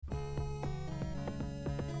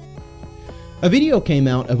A video came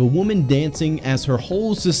out of a woman dancing as her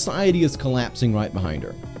whole society is collapsing right behind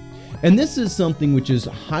her. And this is something which is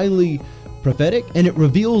highly prophetic, and it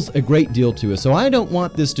reveals a great deal to us. So I don't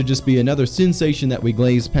want this to just be another sensation that we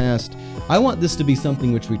glaze past. I want this to be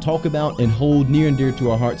something which we talk about and hold near and dear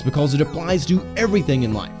to our hearts because it applies to everything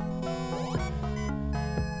in life.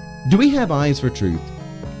 Do we have eyes for truth,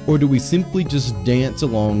 or do we simply just dance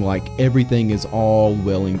along like everything is all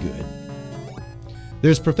well and good?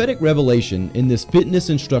 There's prophetic revelation in this fitness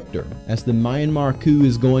instructor as the Myanmar coup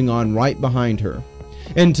is going on right behind her.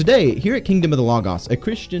 And today, here at Kingdom of the Logos, a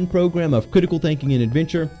Christian program of critical thinking and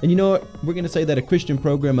adventure, and you know what? We're going to say that a Christian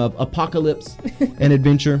program of apocalypse and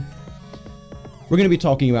adventure. We're going to be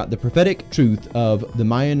talking about the prophetic truth of the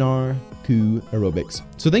Myanmar coup aerobics.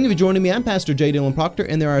 So thank you for joining me. I'm Pastor J. Dylan Proctor,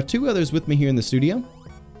 and there are two others with me here in the studio.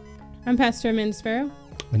 I'm Pastor Amanda Sparrow.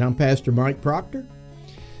 And I'm Pastor Mike Proctor.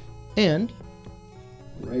 And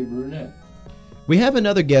Ray Brunette. We have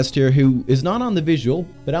another guest here who is not on the visual,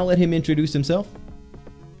 but I'll let him introduce himself.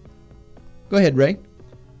 Go ahead, Ray.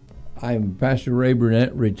 I'm Pastor Ray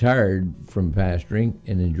Brunette, retired from pastoring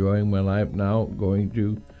and enjoying my life now, going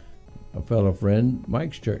to a fellow friend,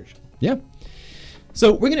 Mike's church. Yeah.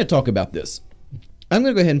 So we're going to talk about this. I'm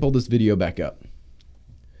going to go ahead and pull this video back up.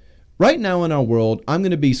 Right now in our world, I'm going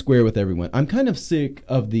to be square with everyone. I'm kind of sick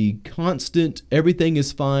of the constant, everything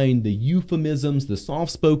is fine, the euphemisms, the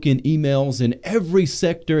soft-spoken emails in every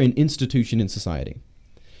sector and institution in society.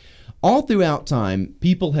 All throughout time,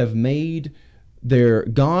 people have made their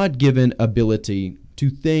God-given ability to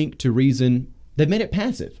think, to reason, they've made it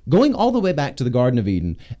passive. Going all the way back to the Garden of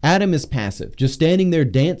Eden, Adam is passive, just standing there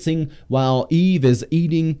dancing while Eve is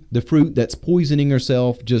eating the fruit that's poisoning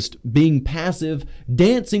herself, just being passive,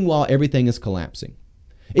 dancing while everything is collapsing.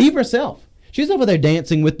 Eve herself, she's over there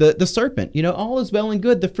dancing with the serpent. You know, all is well and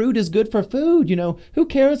good. The fruit is good for food. You know, who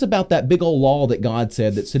cares about that big old law that God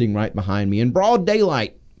said that's sitting right behind me in broad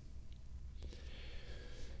daylight?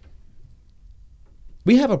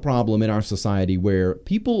 We have a problem in our society where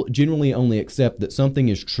people generally only accept that something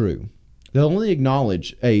is true. They'll only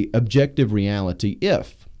acknowledge an objective reality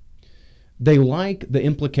if they like the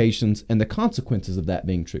implications and the consequences of that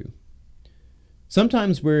being true.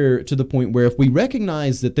 Sometimes we're to the point where if we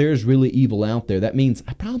recognize that there's really evil out there, that means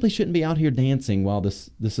I probably shouldn't be out here dancing while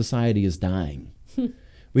the society is dying.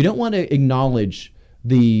 We don't want to acknowledge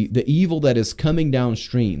the evil that is coming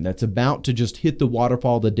downstream, that's about to just hit the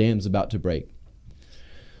waterfall, the dam's about to break.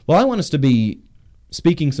 Well, I want us to be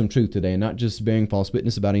speaking some truth today and not just bearing false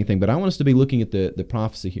witness about anything, but I want us to be looking at the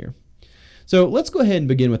prophecy here. So let's go ahead and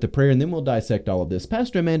begin with the prayer, and then we'll dissect all of this.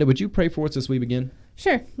 Pastor Amanda, would you pray for us as we begin?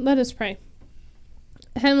 Sure. Let us pray.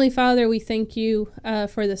 Heavenly Father, we thank you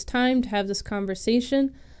for this time to have this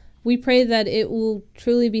conversation. We pray that it will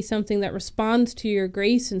truly be something that responds to your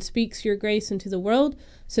grace and speaks your grace into the world.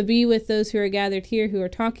 So be with those who are gathered here who are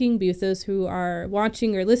talking, be with those who are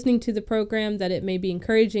watching or listening to the program, that it may be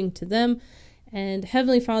encouraging to them. And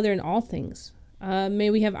Heavenly Father, in all things,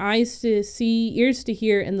 may we have eyes to see, ears to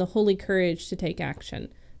hear, and the holy courage to take action.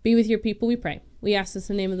 Be with your people, we pray. We ask this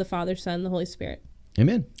in the name of the Father, Son, and the Holy Spirit.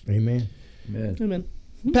 Amen. Amen. Amen. Amen.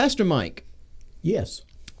 Pastor Mike. Yes.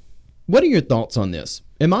 What are your thoughts on this?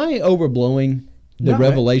 Am I overblowing the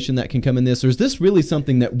revelation that can come in this, or is this really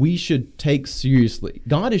something that we should take seriously?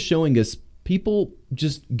 God is showing us people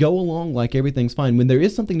just go along like everything's fine when there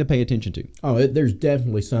is something to pay attention to. Oh, there's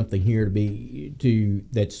definitely something here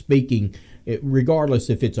that's speaking, regardless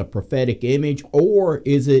if it's a prophetic image or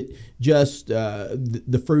is it just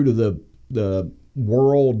the fruit of the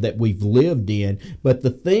world that we've lived in. But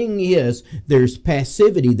the thing is, there's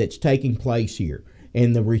passivity that's taking place here.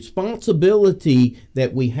 And the responsibility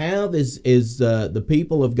that we have as the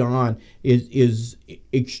people of God is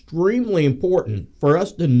extremely important for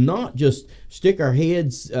us to not just stick our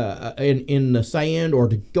heads in the sand or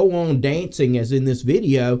to go on dancing as in this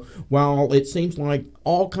video while it seems like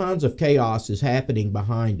all kinds of chaos is happening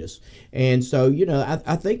behind us. And so, you know,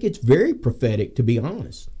 I think it's very prophetic, to be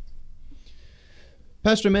honest.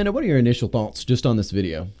 Pastor Amanda, what are your initial thoughts just on this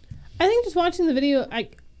video? I think just watching the video, I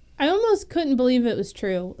almost couldn't believe it was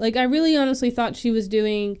true. Like, I really honestly thought she was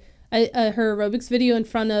doing her aerobics video in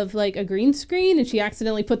front of, like, a green screen, and she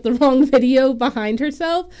accidentally put the wrong video behind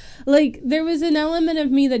herself. Like, there was an element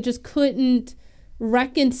of me that just couldn't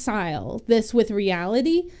reconcile this with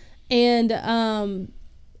reality. And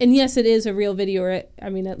yes, it is a real video. I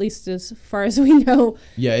mean, at least as far as we know.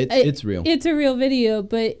 Yeah, it's real. It's a real video,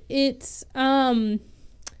 but it's...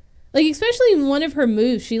 Like, especially in one of her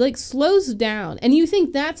moves, she, like, slows down. And you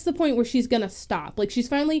think that's the point where she's going to stop. Like, she's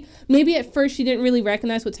finally, maybe at first she didn't really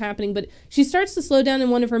recognize what's happening, but she starts to slow down in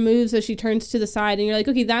one of her moves as she turns to the side. And you're like,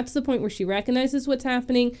 okay, that's the point where she recognizes what's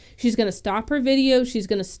happening. She's going to stop her video. She's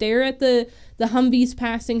going to stare at the Humvees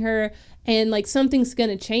passing her. And, like, something's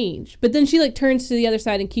going to change. But then she, like, turns to the other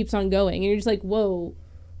side and keeps on going. And you're just like, whoa,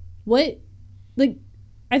 what? Like,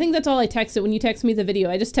 I think that's all I texted when you texted me the video.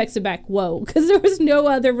 I just texted back, whoa, because there was no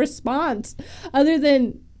other response other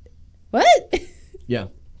than, what? Yeah.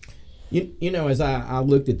 You know, as I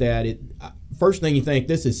looked at that, first thing you think,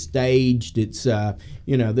 this is staged. It's,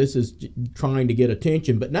 this is trying to get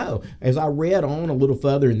attention. But no, as I read on a little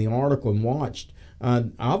further in the article and watched,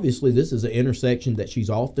 obviously this is an intersection that she's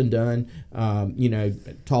often done,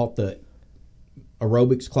 taught the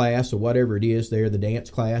aerobics class or whatever it is there, the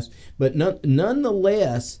dance class. But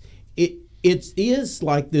nonetheless, it is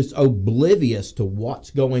like this oblivious to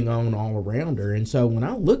what's going on all around her. And so when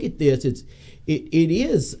I look at this, it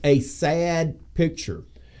is a sad picture.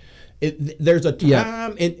 There's a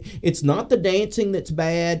time, and it's not the dancing that's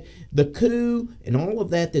bad, the coup and all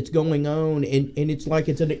of that's going on, and it's like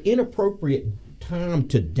it's an inappropriate time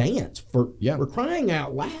to dance for crying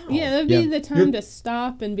out loud. Yeah, that'd be the time to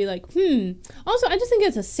stop and be like, Also, I just think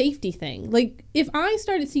it's a safety thing. Like, if I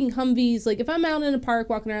started seeing Humvees, like if I'm out in a park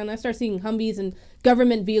walking around and I start seeing Humvees and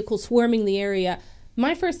government vehicles swarming the area,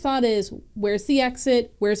 my first thought is, where's the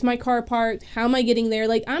exit? Where's my car parked? How am I getting there?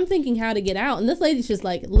 Like, I'm thinking how to get out. And this lady's just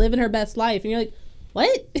like living her best life. And you're like,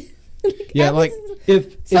 what?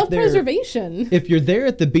 if self-preservation. If you're there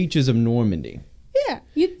at the beaches of Normandy.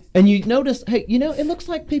 Yeah. And you notice, hey, it looks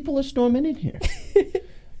like people are storming in here.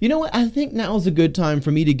 You know what? I think now is a good time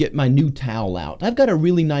for me to get my new towel out. I've got a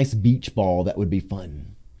really nice beach ball that would be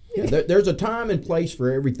fun. Yeah, there's a time and place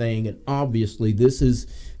for everything, and obviously this is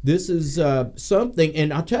something.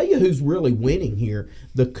 And I'll tell you who's really winning here: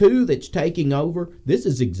 the coup that's taking over. This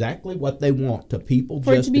is exactly what they want to people,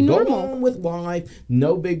 for just it to be go normal. on with life,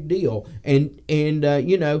 no big deal. And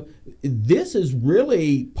this is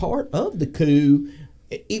really part of the coup.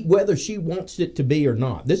 Whether she wants it to be or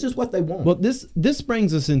not, this is what they want. Well, this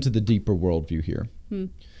brings us into the deeper worldview here.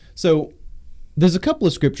 So there's a couple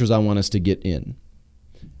of scriptures I want us to get in.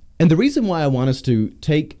 And the reason why I want us to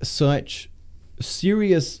take such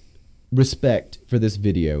serious respect for this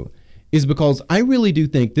video is because I really do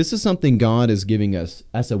think this is something God is giving us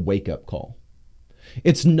as a wake-up call.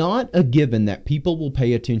 It's not a given that people will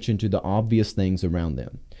pay attention to the obvious things around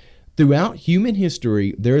them. Throughout human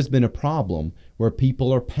history, there has been a problem where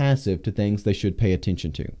people are passive to things they should pay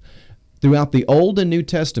attention to. Throughout the Old and New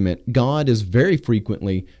Testament, God is very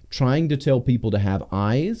frequently trying to tell people to have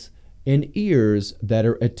eyes and ears that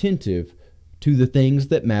are attentive to the things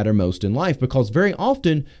that matter most in life, because very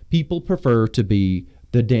often people prefer to be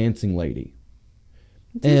the dancing lady.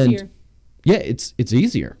 It's easier. Yeah, it's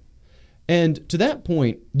easier. And to that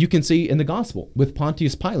point, you can see in the gospel with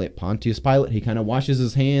Pontius Pilate. Pontius Pilate, he kind of washes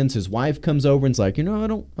his hands. His wife comes over and's like, I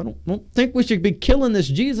don't think we should be killing this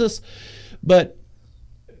Jesus. But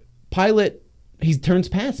Pilate, he turns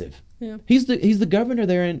passive. Yeah. He's the governor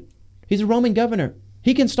there, and he's a Roman governor.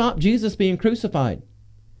 He can stop Jesus being crucified.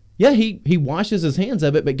 Yeah, he washes his hands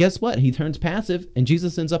of it, but guess what? He turns passive, and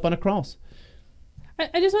Jesus ends up on a cross.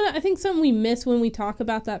 I think something we miss when we talk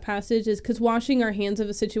about that passage is because washing our hands of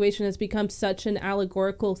a situation has become such an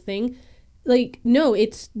allegorical thing. Like, no,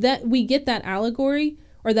 it's that we get that allegory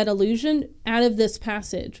or that illusion out of this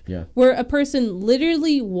passage. Yeah. Where a person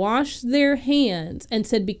literally washed their hands and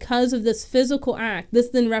said, because of this physical act, this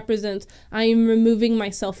then represents, I am removing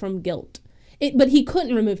myself from guilt. But he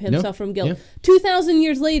couldn't remove himself from guilt. Yeah. 2,000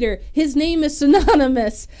 years later, his name is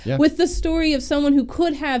synonymous with the story of someone who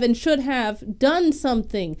could have and should have done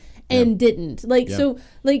something and didn't. So,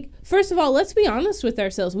 first of all, let's be honest with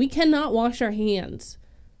ourselves. We cannot wash our hands.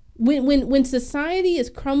 When society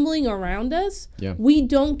is crumbling around us, we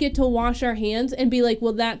don't get to wash our hands and be like,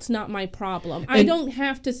 well, that's not my problem. I don't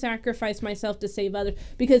have to sacrifice myself to save others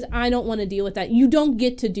because I don't want to deal with that. You don't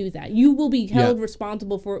get to do that. You will be held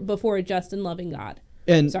responsible before a just and loving God.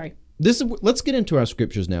 And let's get into our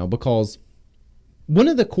scriptures now, because one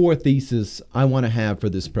of the core theses I want to have for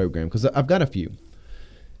this program, because I've got a few,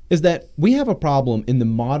 is that we have a problem in the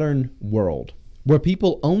modern world where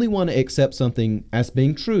people only want to accept something as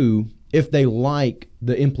being true if they like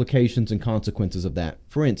the implications and consequences of that.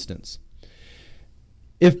 For instance,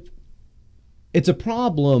 if it's a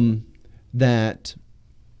problem that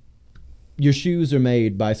your shoes are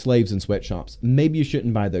made by slaves in sweatshops, maybe you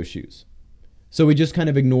shouldn't buy those shoes. So we just kind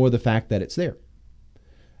of ignore the fact that it's there.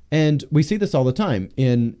 And we see this all the time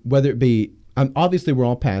in whether it be obviously we're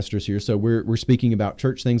all pastors here, so we're speaking about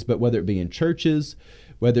church things, but whether it be in churches,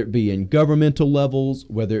 whether it be in governmental levels,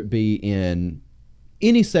 whether it be in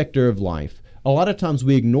any sector of life, a lot of times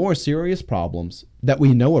we ignore serious problems that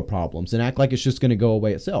we know are problems and act like it's just going to go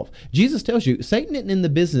away itself. Jesus tells you Satan isn't in the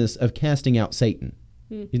business of casting out Satan.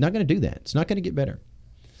 He's not going to do that. It's not going to get better.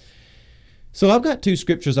 So I've got two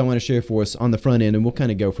scriptures I want to share for us on the front end, and we'll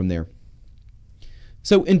kind of go from there.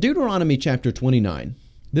 So in Deuteronomy chapter 29,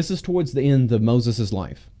 this is towards the end of Moses'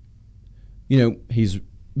 life. You know, he's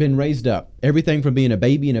been raised up. Everything from being a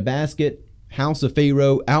baby in a basket, house of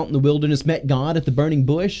Pharaoh, out in the wilderness, met God at the burning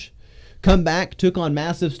bush, come back, took on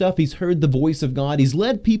massive stuff. He's heard the voice of God. He's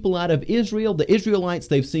led people out of Israel. The Israelites,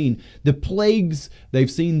 they've seen the plagues.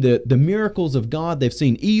 They've seen the miracles of God. They've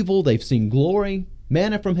seen evil. They've seen glory,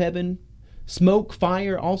 manna from heaven, smoke,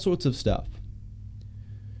 fire, all sorts of stuff.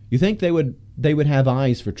 You think they would have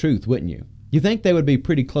eyes for truth, wouldn't you? You think they would be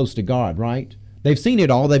pretty close to God, right? They've seen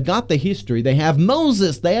it all. They've got the history. They have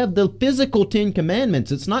Moses. They have the physical 10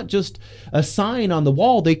 Commandments. It's not just a sign on the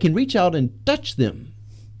wall. They can reach out and touch them.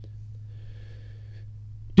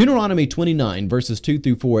 Deuteronomy 29, verses 2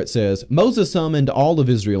 through 4, it says, Moses summoned all of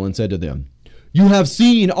Israel and said to them, You have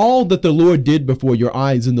seen all that the Lord did before your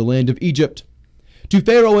eyes in the land of Egypt, to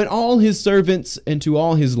Pharaoh and all his servants and to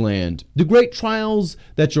all his land, the great trials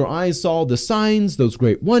that your eyes saw, the signs, those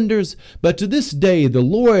great wonders. But to this day the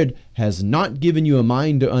Lord has not given you a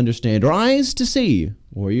mind to understand, or eyes to see,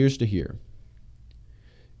 or ears to hear.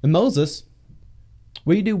 And Moses,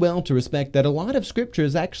 we do well to respect that a lot of Scripture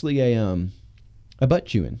is actually a butt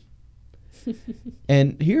chewing.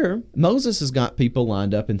 And here, Moses has got people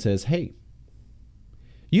lined up and says, hey,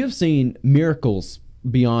 you have seen miracles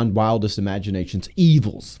beyond wildest imaginations,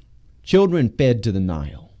 evils, children fed to the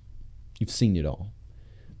Nile. You've seen it all.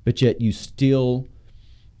 But yet you still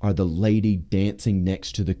are the lady dancing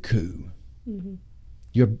next to the coup. Mm-hmm.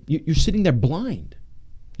 You're sitting there blind.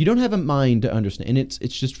 You don't have a mind to understand, and it's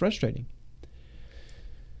just frustrating.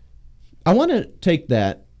 I want to take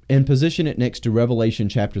that and position it next to Revelation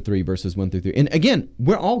chapter 3, verses 1 through 3. And again,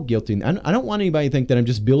 we're all guilty. I don't want anybody to think that I'm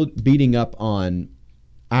just beating up on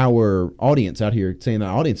our audience out here, saying the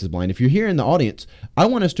audience is blind. If you're here in the audience, I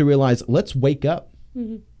want us to realize, let's wake up.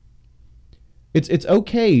 Mm-hmm. It's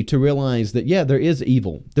okay to realize that, yeah, there is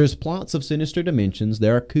evil. There's plots of sinister dimensions.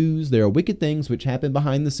 There are coups. There are wicked things which happen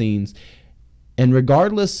behind the scenes. And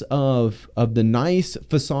regardless of the nice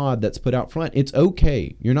facade that's put out front, it's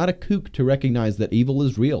okay. You're not a kook to recognize that evil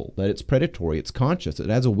is real, that it's predatory, it's conscious, it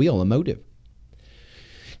has a will, a motive.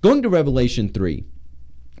 Going to Revelation 3,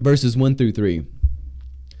 verses 1 through 3.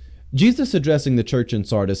 Jesus addressing the church in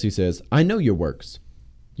Sardis, he says, I know your works.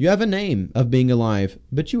 You have a name of being alive,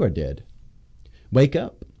 but you are dead. Wake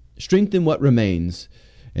up, strengthen what remains,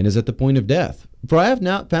 and is at the point of death. For I have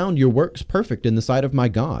not found your works perfect in the sight of my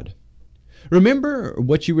God. Remember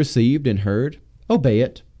what you received and heard, obey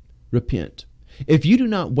it, repent. If you do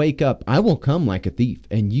not wake up, I will come like a thief,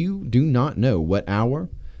 and you do not know what hour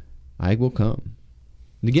I will come.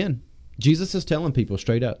 And again, Jesus is telling people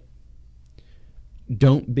straight up,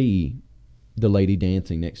 don't be the lady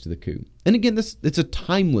dancing next to the coup. And again, it's a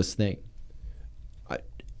timeless thing.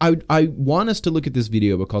 I want us to look at this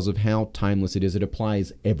video because of how timeless it is. It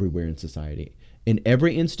applies everywhere in society, in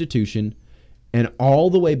every institution, and all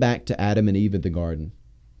the way back to Adam and Eve at the garden.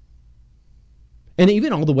 And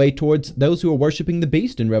even all the way towards those who are worshiping the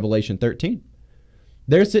beast in Revelation 13.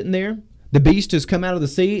 They're sitting there. The beast has come out of the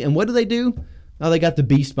sea, and what do? Oh, they got the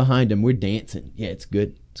beast behind them. We're dancing. Yeah, it's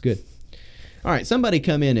good. It's good. All right, somebody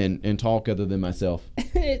come in and talk other than myself.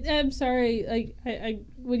 I'm sorry. I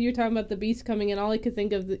when you're talking about the beast coming in, all I could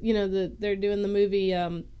think of, they're doing the movie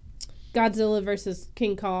Godzilla versus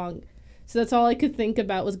King Kong. So that's all I could think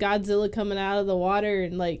about was Godzilla coming out of the water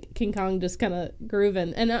and like King Kong just kind of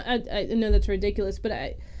grooving. And I know that's ridiculous, but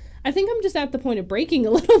I think I'm just at the point of breaking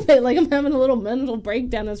a little bit. Like I'm having a little mental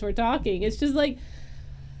breakdown as we're talking. It's just like,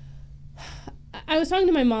 I was talking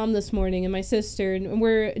to my mom this morning and my sister, and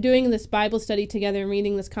we're doing this Bible study together and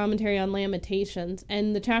reading this commentary on Lamentations.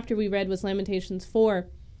 And the chapter we read was Lamentations 4.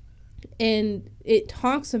 And it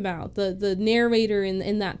talks about the narrator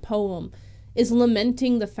in that poem is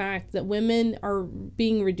lamenting the fact that women are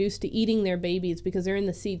being reduced to eating their babies because they're in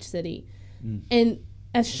the siege city. Mm. And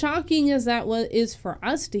as shocking as that is for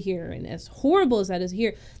us to hear, and as horrible as that is to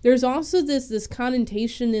hear, there's also this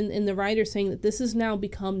connotation in the writer saying that this has now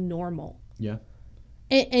become normal. Yeah.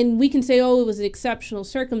 And we can say, oh, it was exceptional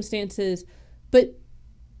circumstances, but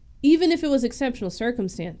even if it was exceptional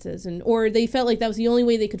circumstances, or they felt like that was the only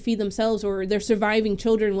way they could feed themselves, or their surviving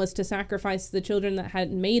children was to sacrifice the children that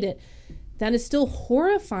hadn't made it, that is still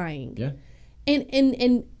horrifying. Yeah.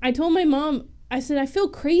 And I told my mom, I said, I feel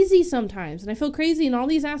crazy sometimes, and I feel crazy in all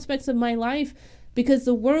these aspects of my life because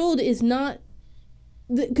the world is not,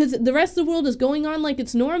 because the rest of the world is going on like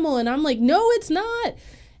it's normal, and I'm like, no, it's not.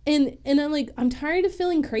 And I'm like, I'm tired of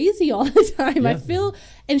feeling crazy all the time. Yeah. I feel,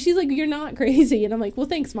 and she's like, you're not crazy. And I'm like, well,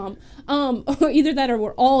 thanks, Mom. Or either that or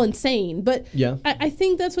we're all insane. But Yeah. I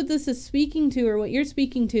think that's what this is speaking to, or what you're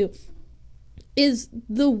speaking to, is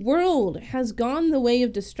the world has gone the way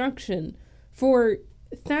of destruction for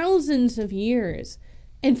thousands of years.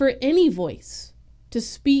 And for any voice to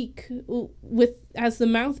speak with as the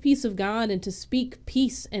mouthpiece of God and to speak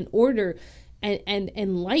peace and order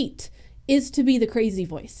and light is to be the crazy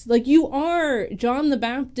voice. Like, you are John the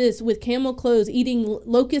Baptist with camel clothes eating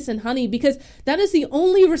locusts and honey, because that is the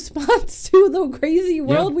only response to the crazy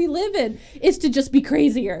world we live in, is to just be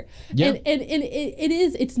crazier. Yeah. And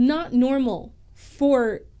it's not normal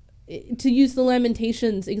to use the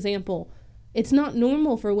Lamentations example. It's not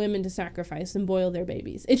normal for women to sacrifice and boil their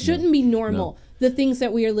babies. It shouldn't be normal, the things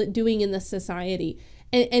that we are doing in this society.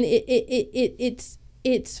 And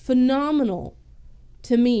it's phenomenal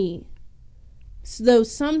to me, though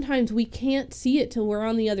sometimes we can't see it till we're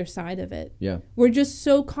on the other side of it. Yeah. We're just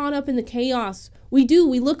so caught up in the chaos. We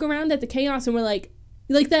look around at the chaos and we're like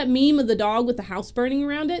that meme of the dog with the house burning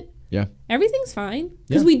around it. Yeah. Everything's fine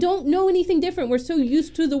because Yeah. we don't know anything different. We're so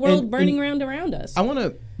used to the world And- burning around us. I want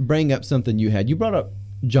to bring up something you had. You brought up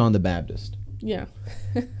John the Baptist. Yeah.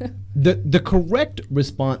 The correct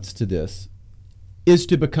response to this is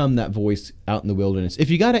to become that voice out in the wilderness. If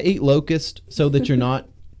you got to eat locust so that you're not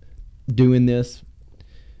doing this,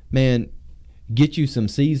 man, get you some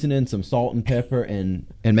seasoning, some salt and pepper, and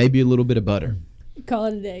maybe a little bit of butter. Call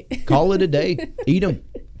it a day. Call it a day. Eat them.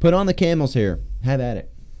 Put on the camel's hair. Have at it.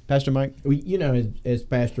 Pastor Mike? You know, as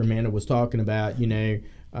Pastor Amanda was talking about,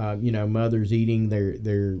 mothers eating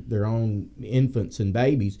their own infants and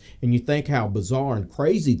babies, and you think how bizarre and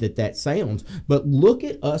crazy that sounds. But look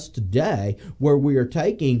at us today, where we are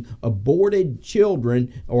taking aborted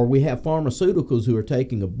children, or we have pharmaceuticals who are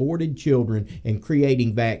taking aborted children and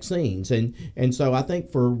creating vaccines. And so I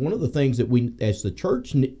think for one of the things that we, as the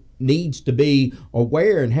church, needs to be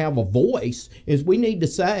aware and have a voice, is we need to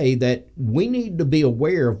say that we need to be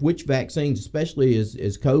aware of which vaccines, especially as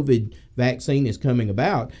COVID vaccine is coming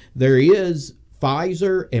about. There is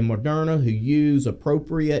Pfizer and Moderna who use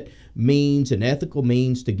appropriate means and ethical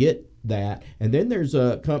means to get that. And then there's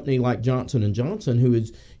a company like Johnson & Johnson who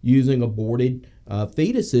is using aborted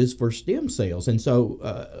fetuses for stem cells. And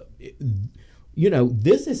so,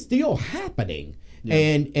 this is still happening. Yeah.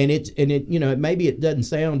 And it maybe it doesn't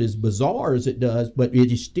sound as bizarre as it does, but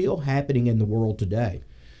it is still happening in the world today.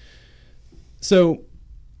 So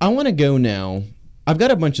I want to go now. I've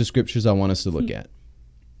got a bunch of scriptures I want us to look at.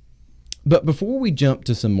 But before we jump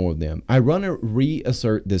to some more of them, I want to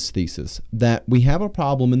reassert this thesis that we have a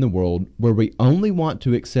problem in the world where we only want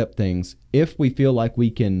to accept things if we feel like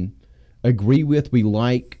we can agree with, we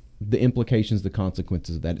like the implications, the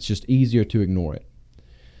consequences of that. It's just easier to ignore it.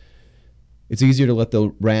 It's easier to let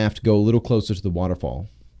the raft go a little closer to the waterfall.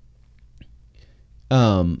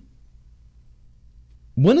 One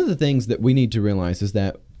of the things that we need to realize is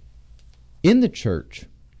that in the church,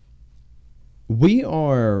 we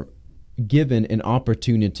are given an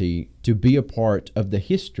opportunity to be a part of the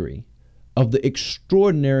history of the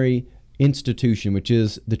extraordinary institution, which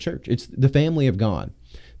is the church. It's the family of God.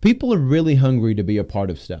 People are really hungry to be a part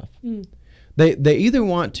of stuff. They either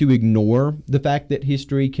want to ignore the fact that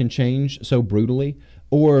history can change so brutally,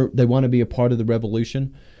 or they want to be a part of the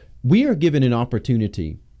revolution. We are given an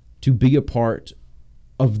opportunity to be a part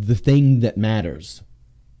of the thing that matters.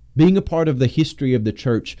 Being a part of the history of the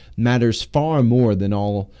church matters far more than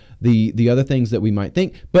all the other things that we might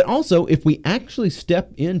think. But also, if we actually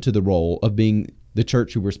step into the role of being the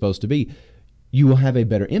church who we're supposed to be, you will have a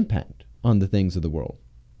better impact on the things of the world.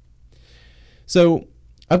 So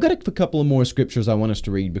I've got a couple of more scriptures I want us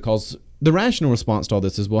to read, because the rational response to all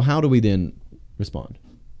this is, well, how do we then respond?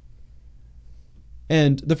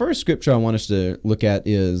 And the first scripture I want us to look at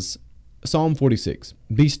is Psalm 46.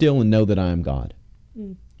 Be still and know that I am God.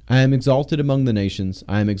 I am exalted among the nations.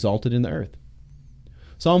 I am exalted in the earth.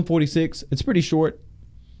 Psalm 46, it's pretty short.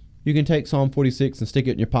 You can take Psalm 46 and stick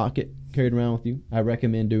it in your pocket, carry it around with you. I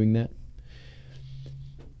recommend doing that.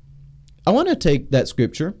 I want to take that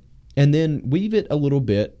scripture and then weave it a little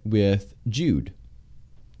bit with Jude.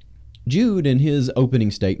 Jude, in his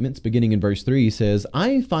opening statements, beginning in verse 3, says,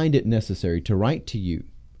 I find it necessary to write to you,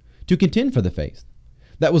 to contend for the faith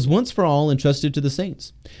that was once for all entrusted to the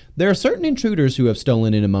saints. There are certain intruders who have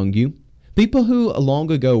stolen in among you, people who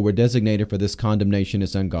long ago were designated for this condemnation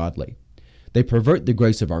as ungodly. They pervert the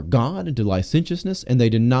grace of our God into licentiousness, and they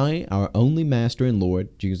deny our only Master and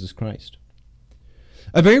Lord, Jesus Christ.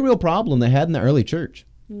 A very real problem they had in the early church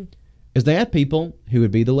is they had people who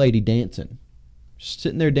would be the lady dancing,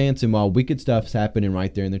 sitting there dancing while wicked stuff's happening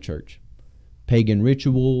right there in the church. Pagan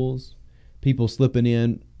rituals, people slipping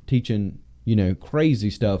in, teaching, crazy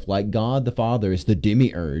stuff like God the Father is the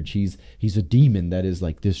demiurge. He's a demon that is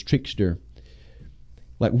like this trickster.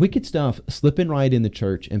 Like wicked stuff slipping right in the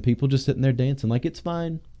church, and people just sitting there dancing like it's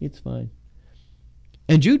fine, it's fine.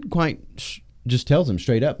 And Jude just tells them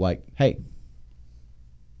straight up, like, hey,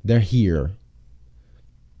 they're here.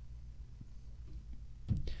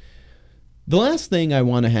 The last thing I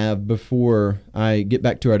want to have before I get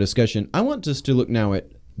back to our discussion, I want us to look now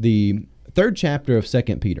at the 3rd chapter of 2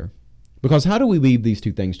 Peter. Because how do we weave these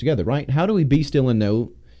two things together, right? How do we be still and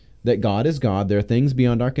know that God is God, there are things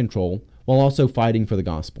beyond our control, while also fighting for the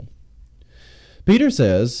gospel? Peter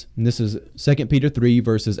says, and this is 2 Peter 3,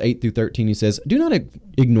 verses 8 through 13, he says, "Do not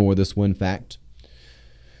ignore this one fact.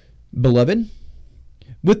 Beloved,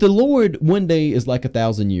 with the Lord, one day is like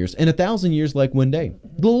 1,000 years, and 1,000 years like one day.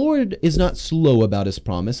 The Lord is not slow about his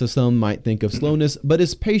promise, as some might think of slowness, but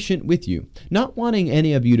is patient with you, not wanting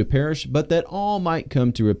any of you to perish, but that all might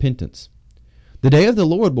come to repentance. The day of the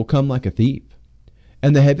Lord will come like a thief,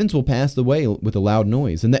 and the heavens will pass away with a loud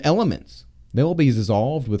noise, and the elements, they will be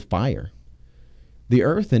dissolved with fire. The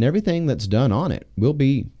earth and everything that's done on it will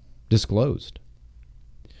be disclosed.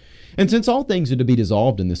 And since all things are to be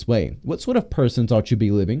dissolved in this way, what sort of persons ought you be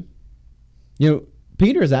living?"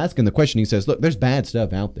 Peter is asking the question. He says, look, there's bad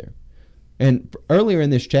stuff out there. And earlier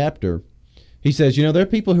in this chapter, he says, there are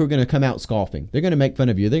people who are going to come out scoffing. They're going to make fun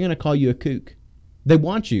of you. They're going to call you a kook. They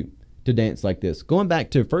want you to dance like this. Going back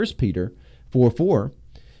to 1 Peter 4:4,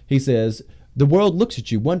 he says, "The world looks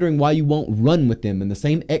at you, wondering why you won't run with them in the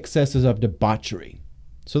same excesses of debauchery.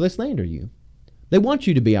 So they slander you. They want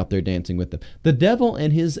you to be out there dancing with them. The devil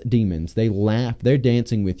and his demons, they laugh. They're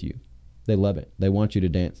dancing with you. They love it. They want you to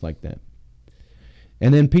dance like that."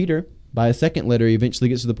 And then Peter, by a second letter, he eventually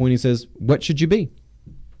gets to the point, he says, what should you be?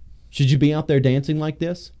 Should you be out there dancing like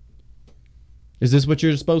this? Is this what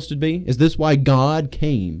you're supposed to be? Is this why God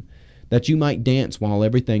came? That you might dance while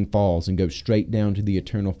everything falls and go straight down to the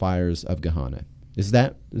eternal fires of Gehenna. Is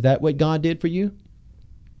that what God did for you?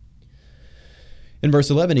 In verse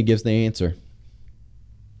 11, he gives the answer.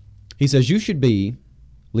 He says, "You should be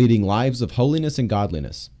leading lives of holiness and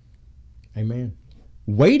godliness." Amen.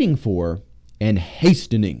 "Waiting for and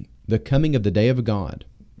hastening the coming of the day of God,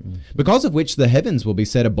 because of which the heavens will be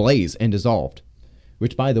set ablaze and dissolved."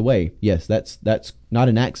 Which, by the way, yes, that's not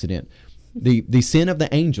an accident. The sin of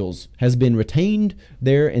the angels has been retained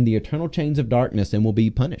there in the eternal chains of darkness and will be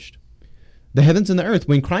punished. The heavens and the earth,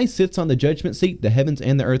 when Christ sits on the judgment seat, the heavens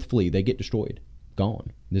and the earth flee. They get destroyed.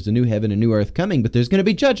 Gone. There's a new heaven and new earth coming, but there's going to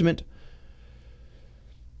be judgment.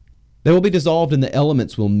 They will be dissolved and the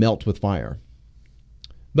elements will melt with fire.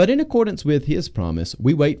 But in accordance with his promise,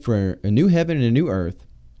 we wait for a new heaven and a new earth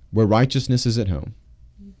where righteousness is at home.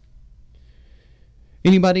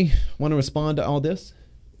 Anybody want to respond to all this?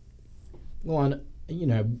 Well,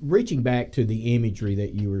 reaching back to the imagery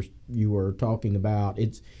that you were talking about,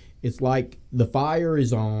 it's like the fire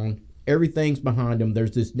is on, everything's behind them.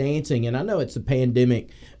 There's this dancing, and I know it's a pandemic,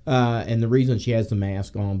 and the reason she has the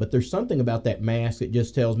mask on, but there's something about that mask that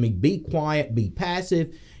just tells me, be quiet, be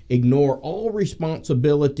passive, ignore all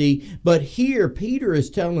responsibility. But here, Peter is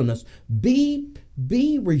telling us, be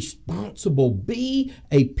responsible, be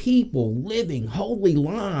a people living holy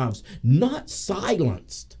lives, not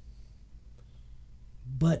silenced,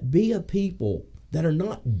 but be a people that are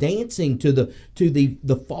not dancing to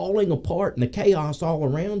the falling apart and the chaos all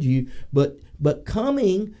around you, but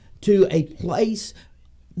coming to a place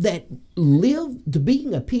to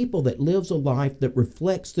being a people that lives a life that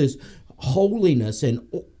reflects this holiness and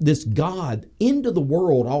this God into the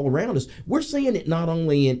world all around us. We're seeing it not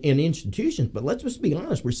only in institutions, but let's just be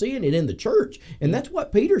honest, we're seeing it in the church. And that's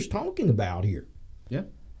what Peter's talking about here. Yeah,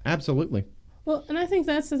 absolutely. Well, and I think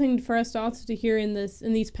that's the thing for us also to hear in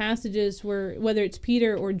these passages, where whether it's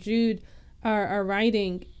Peter or Jude are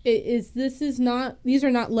writing, these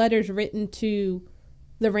are not letters written to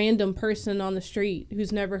the random person on the street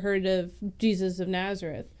who's never heard of Jesus of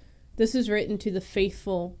Nazareth. This is written to the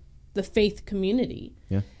faith community.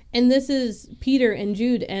 Yeah. And this is Peter and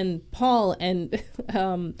Jude and Paul and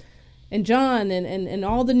John and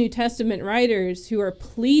all the New Testament writers who are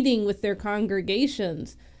pleading with their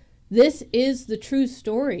congregations. This is the true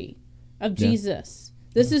story of Jesus.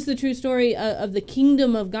 This is the true story of the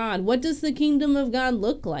kingdom of God. What does the kingdom of God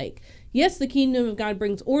look like? Yes, the kingdom of God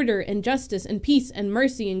brings order and justice and peace and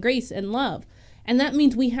mercy and grace and love. And that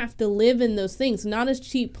means we have to live in those things, not as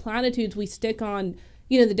cheap platitudes we stick on,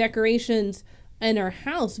 the decorations in our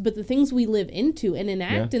house, but the things we live into and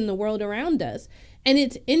enact in the world around us. And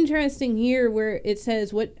it's interesting here where it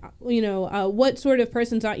says what sort of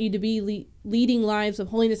persons ought you to be leading lives of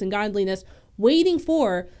holiness and godliness, waiting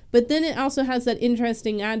for, but then it also has that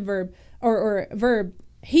interesting adverb or verb,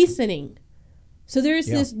 hastening. So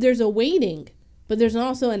there's a waiting, but there's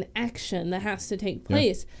also an action that has to take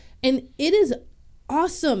place. And it is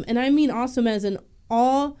awesome. And I mean awesome as an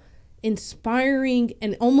awe-inspiring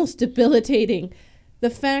and almost debilitating. The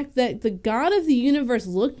fact that the God of the universe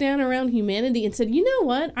looked down around humanity and said, you know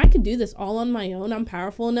what? I can do this all on my own. I'm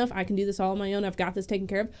powerful enough. I can do this all on my own. I've got this taken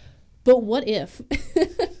care of. But what if?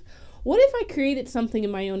 What if I created something in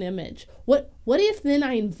my own image? What if then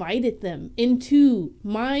I invited them into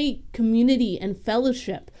my community and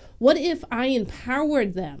fellowship? What if I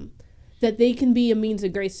empowered them that they can be a means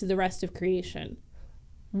of grace to the rest of creation?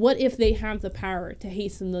 What if they have the power to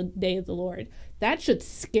hasten the day of the Lord? That should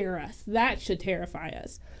scare us. That should terrify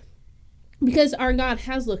us. Because our God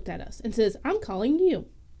has looked at us and says, I'm calling you.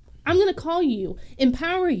 I'm going to call you,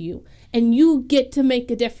 empower you, and you get to make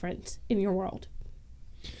a difference in your world.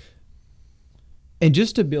 And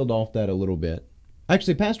just to build off that a little bit,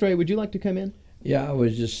 actually, Pastor Ray, would you like to come in? Yeah, I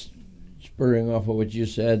was just spurring off of what you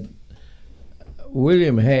said.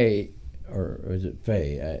 William Hay, or is it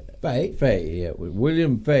Fay? Fay, yeah.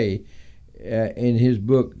 William Fay, in his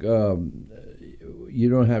book, You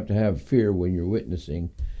Don't Have to Have Fear When You're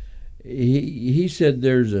Witnessing, he said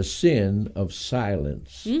there's a sin of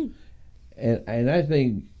silence. And I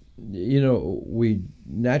think, we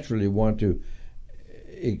naturally want to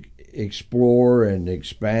explore and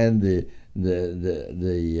expand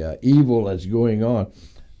the evil that's going on,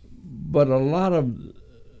 but a lot of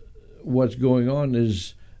what's going on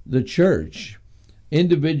is the church.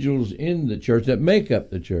 Individuals in the church that make up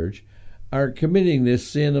the church are committing this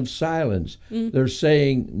sin of silence. They're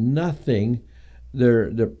saying nothing.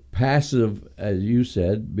 They're passive, as you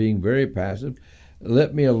said, being very passive.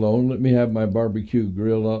 Let me alone. Let me have my barbecue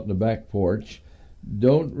grill out in the back porch.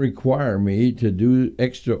 Don't require me to do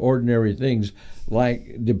extraordinary things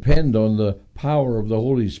like depend on the power of the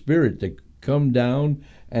Holy Spirit to come down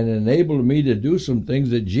and enable me to do some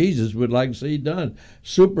things that Jesus would like to see done.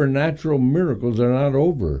 Supernatural miracles are not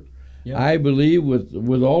over. Yep. I believe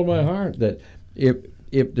with all my heart that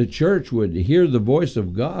if the church would hear the voice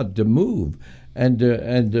of God to move and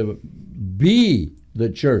to be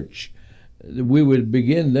the church, we would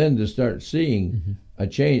begin then to start seeing a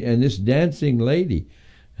change. And this dancing lady,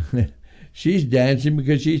 she's dancing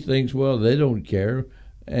because she thinks, well, they don't care,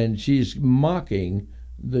 and she's mocking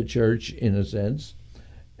the church in a sense.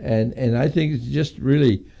 And I think it's just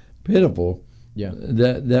really pitiful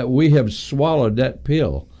that we have swallowed that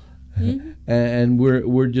pill, and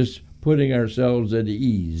we're just putting ourselves at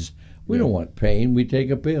ease. We don't want pain. We take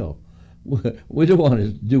a pill. We don't want to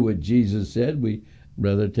do what Jesus said. We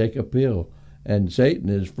rather take a pill. And Satan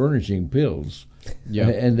is furnishing pills. Yeah.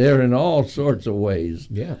 And they're in all sorts of ways.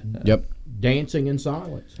 Yeah. Yep. Dancing in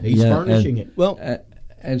silence. He's furnishing it. Well,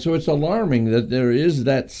 and so it's alarming that there is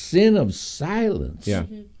that sin of silence. Yeah.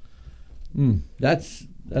 That's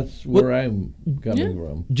where I'm coming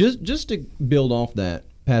from. Just to build off that,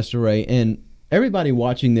 Pastor Ray, and everybody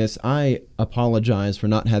watching this, I apologize for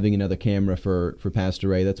not having another camera for Pastor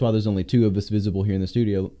Ray. That's why there's only two of us visible here in the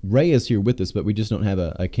studio. Ray is here with us, but we just don't have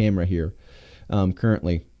a camera here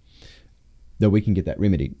currently, though we can get that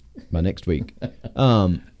remedied by next week.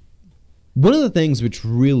 One of the things which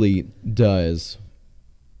really does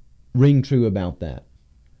ring true about that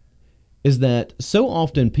is that so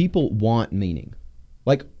often people want meaning.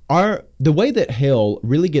 Like the way that hell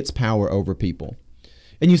really gets power over people.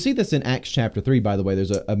 And you see this in Acts chapter 3, by the way.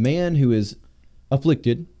 There's a man who is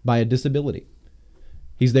afflicted by a disability.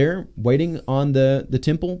 He's there waiting on the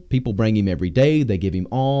temple. People bring him every day. They give him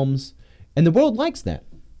alms. And the world likes that.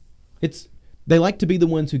 They like to be the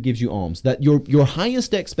ones who gives you alms. That your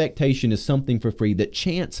highest expectation is something for free. That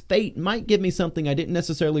chance, fate might give me something I didn't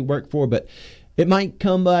necessarily work for, but it might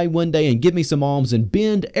come by one day and give me some alms and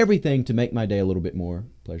bend everything to make my day a little bit more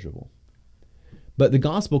pleasurable. But the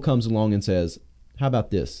gospel comes along and says, how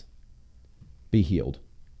about this? Be healed.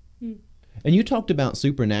 And you talked about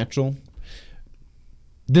supernatural.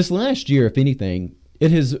 This last year, if anything,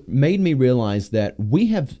 it has made me realize that we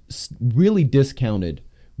have really discounted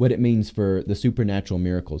what it means for the supernatural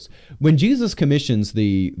miracles. When Jesus commissions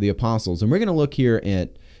the apostles, and we're going to look here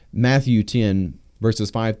at Matthew 10, verses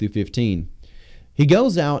 5 through 15, he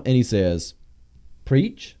goes out and he says,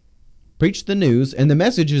 preach the news, and the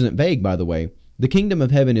message isn't vague, by the way. The kingdom of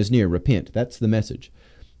heaven is near. Repent. That's the message.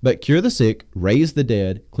 but cure the sick, raise the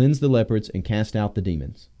dead, cleanse the leopards, and cast out the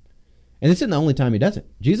demons. And this isn't the only time he does it.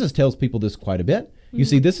 Jesus tells people this quite a bit. You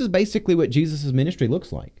see, this is basically what Jesus' ministry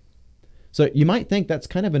looks like. So you might think that's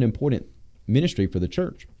kind of an important ministry for the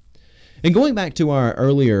church. And going back to our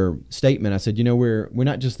earlier statement, I said, we're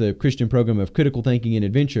not just the Christian program of critical thinking and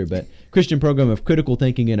adventure, but Christian program of critical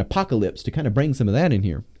thinking and apocalypse, to kind of bring some of that in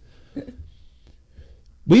here.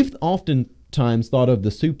 We've oftentimes thought of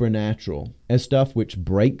the supernatural as stuff which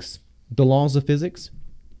breaks the laws of physics.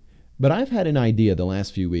 But I've had an idea the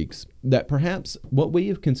last few weeks that perhaps what we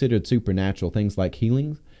have considered supernatural, things like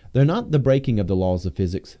healings, they're not the breaking of the laws of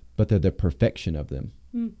physics, but they're the perfection of them,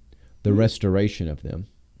 the restoration of them.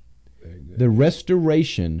 The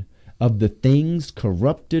restoration of the things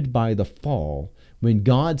corrupted by the fall when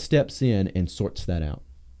God steps in and sorts that out.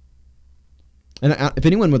 And if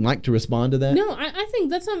anyone would like to respond to that. No, I think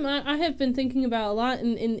that's something I have been thinking about a lot.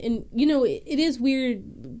 And it is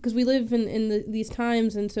weird because we live in these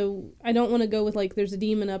times. And so I don't want to go with like there's a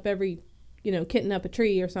demon up every, kitten up a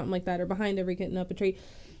tree or something like that, or behind every kitten up a tree.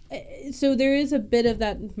 So there is a bit of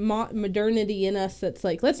that modernity in us that's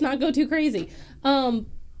like, let's not go too crazy.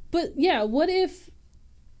 But yeah, what if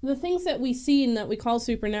the things that we see and that we call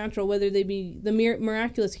supernatural, whether they be the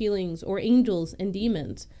miraculous healings or angels and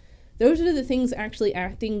demons, those are the things actually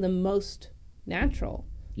acting the most natural.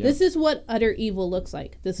 Yeah. This is what utter evil looks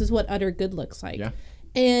like. This is what utter good looks like. Yeah.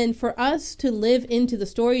 And for us to live into the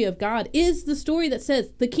story of God is the story that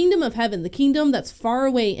says the kingdom of heaven, the kingdom that's far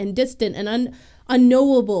away and distant and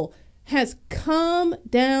unknowable, has come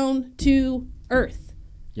down to earth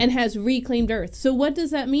and has reclaimed earth. So what does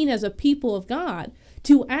that mean as a people of God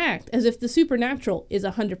to act as if the supernatural is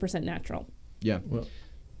 100% natural? Yeah. Well,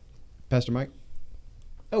 Pastor Mike?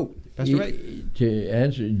 Oh, Pastor Mike? To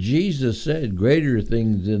answer, Jesus said, greater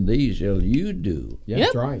things than these shall you do. Yeah,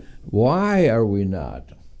 That's right. Why are we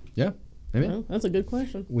not? Yeah. Amen. Well, that's a good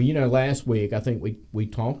question. Well, last week I think we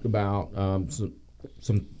talked about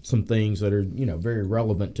some things that are very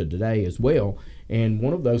relevant to today as well, and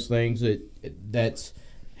one of those things that's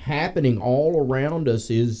happening all around us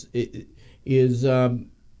is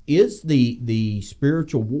the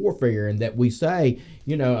spiritual warfare, and that we say,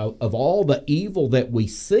 of all the evil that we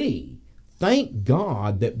see, thank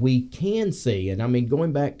God that we can see. And I mean,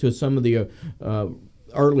 going back to some of the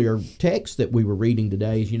earlier texts that we were reading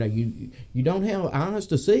today, is you don't have eyes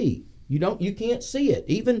to see. You can't see it.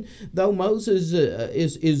 Even though Moses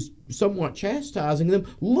is somewhat chastising them,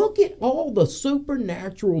 look at all the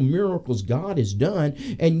supernatural miracles God has done,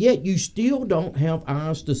 and yet you still don't have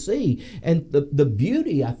eyes to see. And the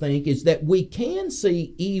beauty, I think, is that we can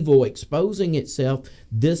see evil exposing itself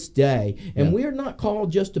this day, and we're not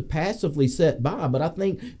called just to passively sit by, but I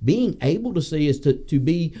think being able to see is to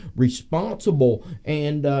be responsible,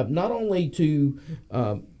 and not only to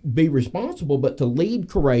be responsible, but to lead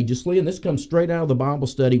courageously. And this comes straight out of the Bible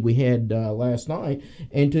study we had last night,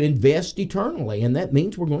 and to invest eternally. And that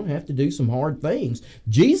means we're going to have to do some hard things.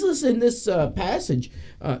 Jesus, in this passage,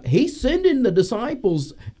 he's sending the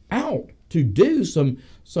disciples out to do some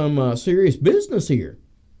serious business here.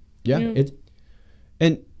 Yeah.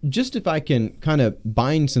 And just if I can kind of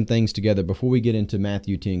bind some things together before we get into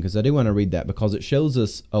Matthew 10, because I do want to read that, because it shows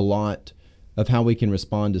us a lot of how we can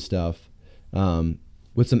respond to stuff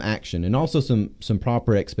with some action and also some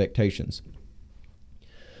proper expectations.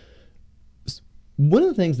 One of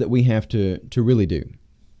the things that we have to really do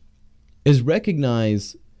is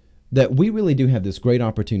recognize that we really do have this great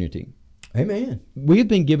opportunity. Amen. We have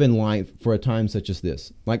been given life for a time such as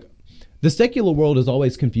this. Like, the secular world is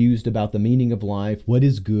always confused about the meaning of life, what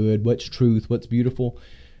is good, what's truth, what's beautiful.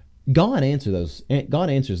 God answers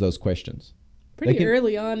those questions. Pretty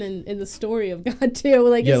early on in the story of God, too.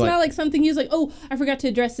 Like, it's not like something he's like, oh, I forgot to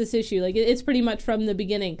address this issue. Like, it's pretty much from the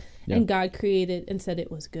beginning. Yeah. And God created and said it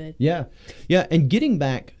was good. Yeah. Yeah. And getting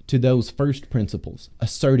back to those first principles,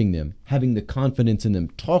 asserting them, having the confidence in them,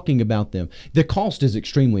 talking about them, the cost is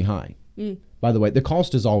extremely high. By the way, the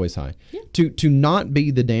cost is always high. Yeah. To not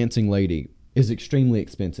be the dancing lady is extremely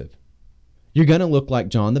expensive. You're going to look like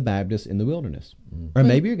John the Baptist in the wilderness. Or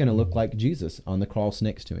maybe you're going to look like Jesus on the cross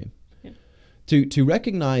next to him. To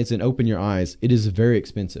recognize and open your eyes, it is very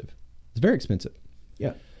expensive. It's very expensive.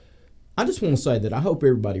 Yeah. I just want to say that I hope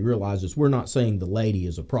everybody realizes we're not saying the lady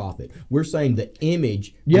is a prophet. We're saying the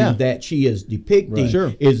image that she is depicting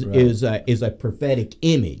is a prophetic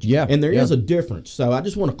image. Yeah. And there is a difference. So I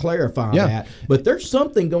just want to clarify that. But there's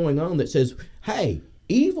something going on that says, hey,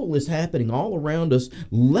 evil is happening all around us.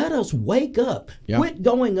 Let us wake up. Yeah. Quit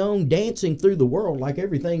going on dancing through the world like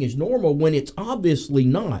everything is normal when it's obviously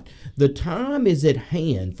not. The time is at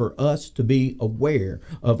hand for us to be aware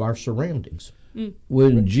of our surroundings.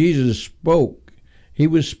 When Jesus spoke, he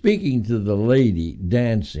was speaking to the lady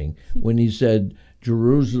dancing when he said,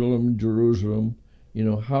 Jerusalem, Jerusalem,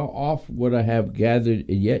 how oft would I have gathered,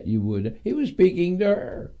 and yet you would. He was speaking to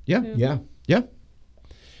her. Yeah. Yeah. Yeah.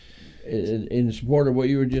 In support of what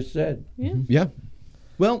you were just said. Yeah. Yeah.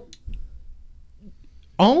 Well,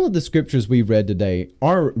 all of the scriptures we've read today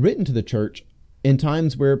are written to the church in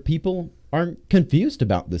times where people are confused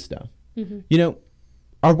about this stuff.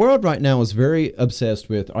 Our world right now is very obsessed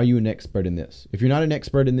with, are you an expert in this? If you're not an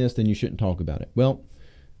expert in this, then you shouldn't talk about it. Well,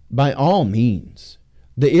 by all means,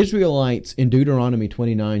 the Israelites in Deuteronomy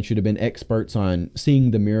 29 should have been experts on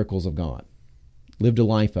seeing the miracles of God, lived a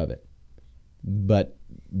life of it, but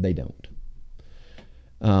they don't.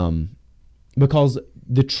 Because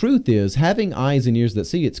the truth is, having eyes and ears that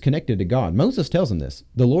see, it's connected to God. Moses tells them this.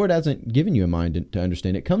 The Lord hasn't given you a mind to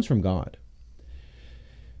understand. It comes from God.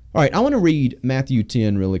 All right, I want to read Matthew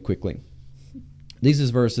 10 really quickly. These is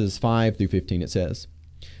verses 5 through 15. It says,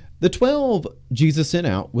 The 12 Jesus sent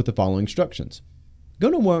out with the following instructions. Go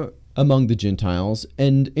no more among the Gentiles,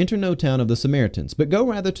 and enter no town of the Samaritans, but go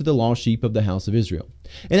rather to the lost sheep of the house of Israel.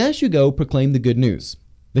 And as you go, proclaim the good news.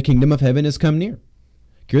 The kingdom of heaven has come near.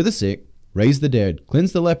 Cure the sick, raise the dead,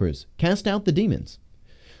 cleanse the lepers, cast out the demons.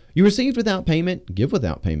 You received without payment, give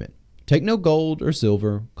without payment. Take no gold or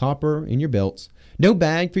silver, copper in your belts, no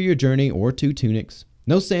bag for your journey or 2 tunics,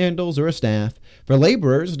 no sandals or a staff, for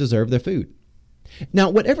laborers deserve their food. Now,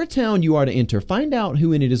 whatever town you are to enter, find out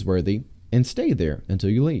who in it is worthy, and stay there until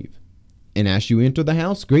you leave. And as you enter the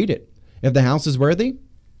house, greet it. If the house is worthy,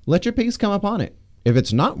 let your peace come upon it. If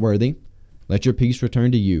it's not worthy, let your peace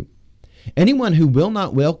return to you. Anyone who will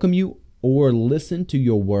not welcome you or listen to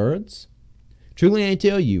your words, truly I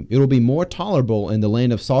tell you, it will be more tolerable in the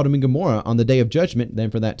land of Sodom and Gomorrah on the day of judgment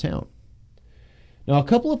than for that town. Now, a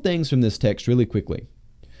couple of things from this text really quickly.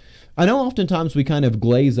 I know oftentimes we kind of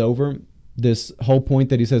glaze over this whole point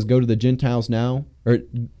that he says, go to the Gentiles now, or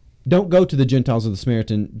don't go to the Gentiles of the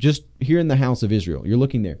Samaritan, just here in the house of Israel. You're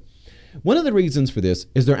looking there. One of the reasons for this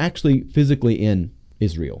is they're actually physically in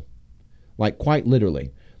Israel, like quite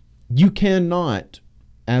literally. You cannot,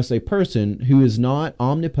 as a person who is not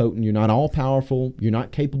omnipotent, you're not all-powerful, you're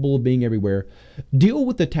not capable of being everywhere, deal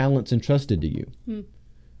with the talents entrusted to you.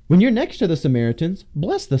 When you're next to the Samaritans,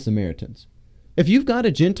 bless the Samaritans. If you've got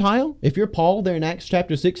a Gentile, if you're Paul there in Acts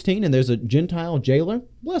chapter 16 and there's a Gentile jailer,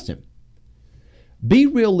 bless him. Be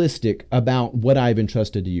realistic about what I've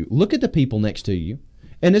entrusted to you. Look at the people next to you.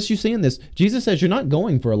 And as you see in this, Jesus says you're not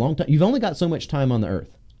going for a long time. You've only got so much time on the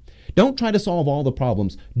earth. Don't try to solve all the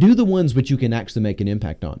problems. Do the ones which you can actually make an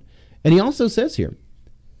impact on. And he also says here,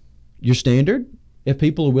 your standard, if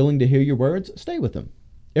people are willing to hear your words, stay with them.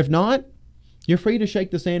 If not, you're free to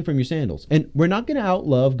shake the sand from your sandals. And we're not going to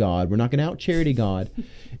outlove God. We're not going to out-charity God.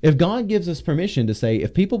 If God gives us permission to say,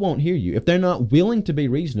 if people won't hear you, if they're not willing to be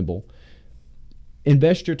reasonable,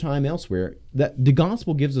 invest your time elsewhere. That the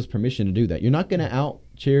gospel gives us permission to do that. You're not going to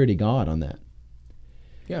out-charity God on that.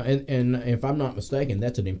 Yeah, and if I'm not mistaken,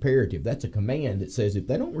 that's an imperative. That's a command that says if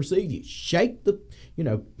they don't receive you, shake the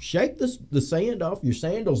sand off your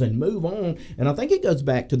sandals and move on. And I think it goes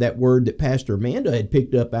back to that word that Pastor Amanda had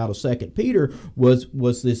picked up out of 2 Peter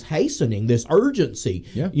was this hastening, this urgency.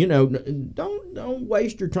 Yeah. Don't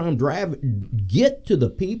waste your time driving. Get to the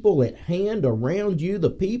people at hand around you, the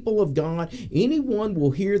people of God. Anyone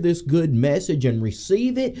will hear this good message and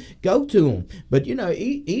receive it. Go to them. But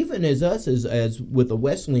even as us as with a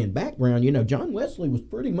Wesleyan background, John Wesley was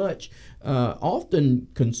pretty much often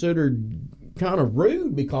considered kind of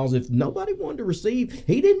rude because if nobody wanted to receive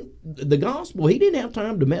the gospel, he didn't have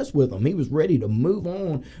time to mess with them. He was ready to move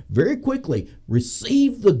on very quickly.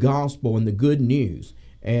 Receive the gospel and the good news.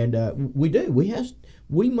 And we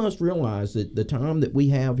must realize that the time that we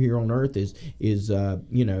have here on earth is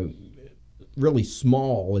really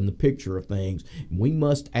small in the picture of things. We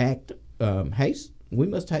must act we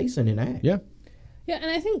must hasten and act. Yeah. Yeah,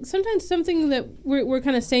 and I think sometimes something that we're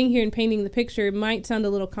kind of saying here and painting the picture might sound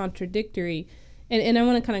a little contradictory, and I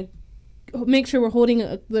want to kind of make sure we're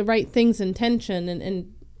holding the right things in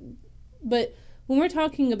tension, but when we're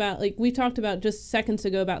talking about, like we talked about just seconds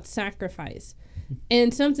ago about sacrifice,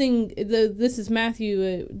 and this is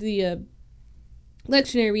Matthew, the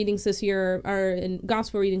lectionary readings this year are in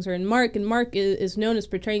gospel readings are in Mark, and Mark is known as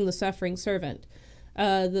portraying the suffering servant,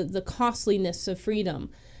 the costliness of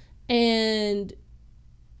freedom,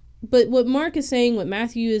 But what Mark is saying, what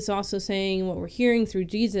Matthew is also saying, what we're hearing through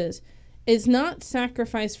Jesus, is not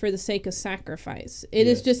sacrifice for the sake of sacrifice. It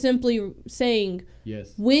is just simply saying,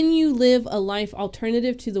 when you live a life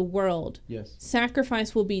alternative to the world,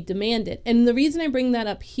 sacrifice will be demanded. And the reason I bring that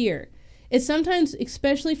up here It's sometimes,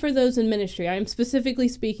 especially for those in ministry, I'm specifically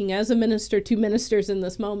speaking as a minister to ministers in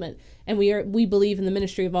this moment, and we believe in the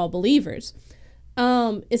ministry of all believers.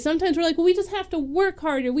 It's sometimes we're like, well, we just have to work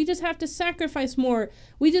harder. We just have to sacrifice more.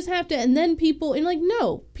 We just have to, and then people, and like,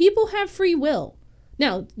 no, people have free will.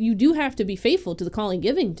 Now, you do have to be faithful to the calling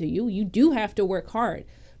given to you. You do have to work hard.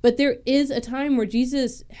 But there is a time where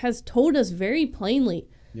Jesus has told us very plainly,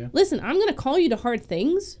 listen, I'm going to call you to hard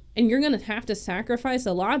things, and you're going to have to sacrifice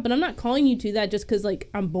a lot, but I'm not calling you to that just because, like,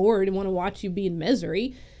 I'm bored and want to watch you be in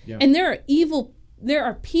misery. Yeah. And there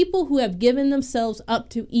are people who have given themselves up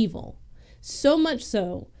to evil, so much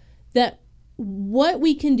so that what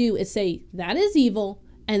we can do is say, that is evil,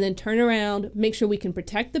 and then turn around, make sure we can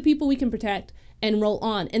protect the people we can protect, and roll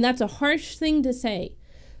on. And that's a harsh thing to say.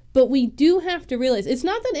 But we do have to realize it's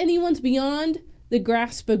not that anyone's beyond the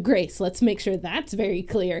grasp of grace. Let's make sure that's very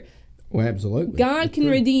clear. Well, absolutely. God can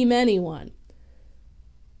redeem anyone.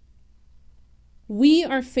 We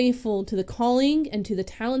are faithful to the calling and to the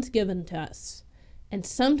talents given to us. And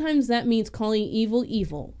sometimes that means calling evil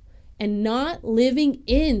evil and not living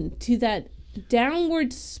into that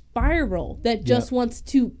downward spiral that just wants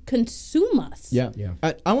to consume us. Yeah.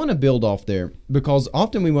 I want to build off there, because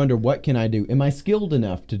often we wonder, what can I do? Am I skilled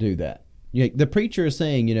enough to do that? The preacher is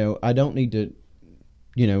saying, I don't need to,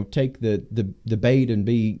 take the bait and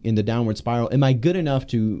be in the downward spiral. Am I good enough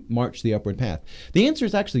to march the upward path? The answer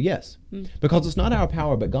is actually yes, because it's not our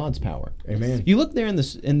power, but God's power. Amen. You look there in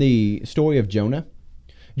the story of Jonah.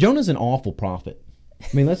 Jonah's an awful prophet. I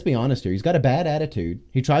mean, let's be honest here. He's got a bad attitude.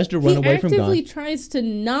 He tries to run away from God. He actively tries to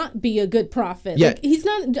not be a good prophet. Yeah. Like, he's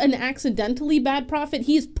not an accidentally bad prophet.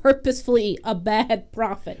 He's purposefully a bad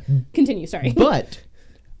prophet. Continue, sorry. But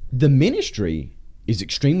the ministry is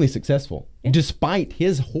extremely successful, despite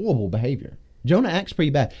his horrible behavior. Jonah acts pretty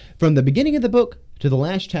bad. From the beginning of the book to the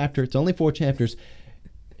last chapter, it's only 4 chapters,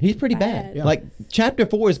 he's pretty bad. Yeah. Like, chapter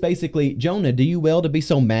 4 is basically, Jonah, do you well to be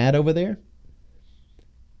so mad over there?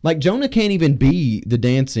 Like, Jonah can't even be the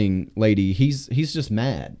dancing lady. He's just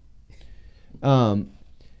mad. But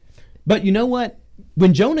you know what?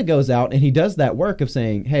 When Jonah goes out and he does that work of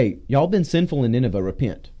saying, hey, y'all been sinful in Nineveh,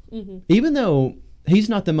 repent. Mm-hmm. Even though he's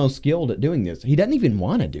not the most skilled at doing this, he doesn't even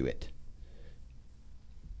want to do it.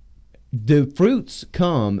 The fruits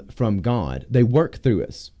come from God. They work through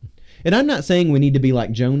us. And I'm not saying we need to be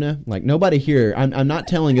like Jonah. Like, nobody here, I'm not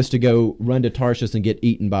telling us to go run to Tarshish and get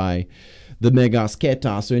eaten by the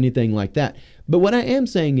Megasketos or anything like that. But what I am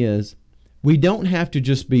saying is, we don't have to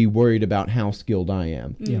just be worried about how skilled I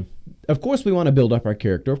am. Yeah. Of course, we want to build up our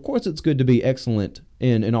character. Of course, it's good to be excellent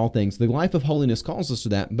in all things. The life of holiness calls us to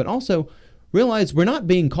that. But also, realize we're not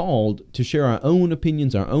being called to share our own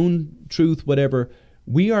opinions, our own truth, whatever.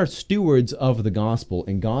 We are stewards of the gospel,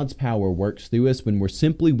 and God's power works through us when we're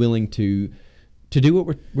simply willing to do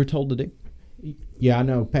what we're told to do. Yeah, I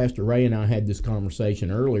know Pastor Ray and I had this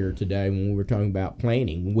conversation earlier today when we were talking about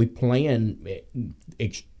planning. We plan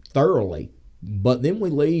thoroughly, but then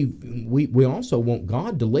we leave. We also want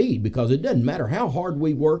God to lead, because it doesn't matter how hard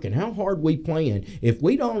we work and how hard we plan. If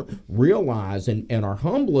we don't realize and are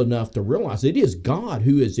humble enough to realize it is God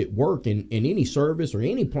who is at work in any service or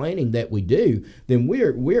any planning that we do, then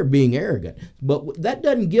we're being arrogant. But that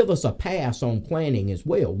doesn't give us a pass on planning as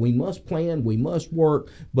well. We must plan, we must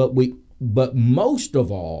work, but most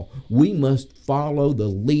of all, we must follow the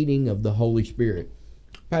leading of the Holy Spirit.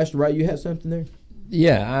 Pastor Ray, you have something there?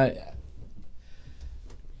 Yeah,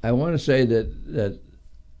 I want to say that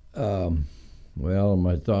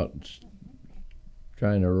my thoughts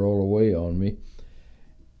trying to roll away on me.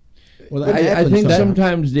 Well, I think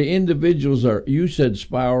sometimes the individuals are, you said,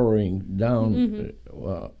 spiraling down. Mm-hmm.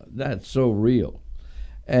 Well, that's so real.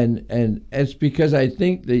 And it's because I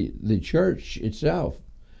think the church itself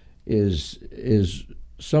is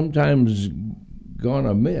sometimes gone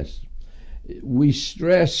amiss. We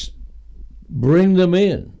stress, bring them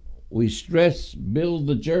in. We stress, build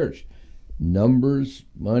the church. Numbers,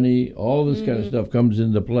 money, all this kind of stuff comes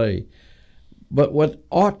into play. But what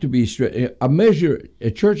ought to be stressed,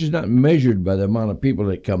 a church is not measured by the amount of people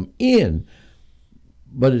that come in,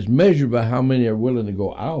 but it's measured by how many are willing to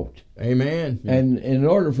go out. Amen. And in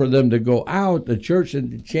order for them to go out, the church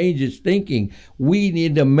had to change its thinking. We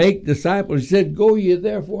need to make disciples. He said, go ye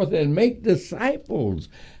therefore and make disciples.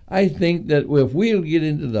 I think that if we'll get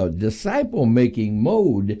into the disciple-making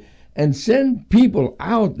mode and send people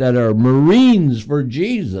out that are Marines for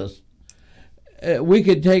Jesus, we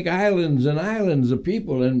could take islands and islands of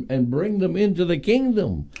people and bring them into the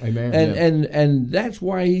kingdom. Amen. And that's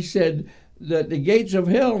why he said that the gates of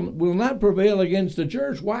hell will not prevail against the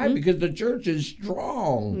church. Why? Mm-hmm. Because the church is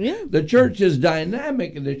strong. Yeah. The church is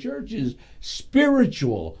dynamic, and the church is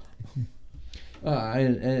spiritual.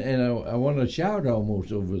 And I want to shout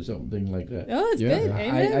almost over something like that. Oh, it's Yeah. good.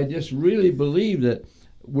 Amen. I just really believe that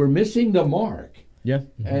we're missing the mark. Yeah.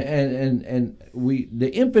 And we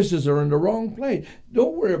the emphasis are in the wrong place.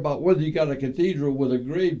 Don't worry about whether you got a cathedral with a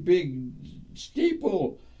great big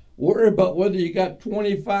steeple. Worry about whether you got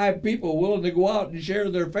 25 people willing to go out and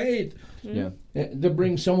share their faith Yeah. to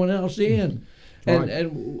bring someone else in. Right.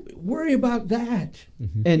 And worry about that.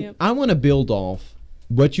 And Yep. I want to build off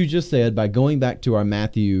what you just said by going back to our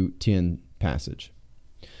Matthew 10 passage.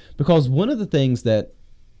 Because one of the things that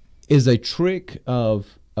is a trick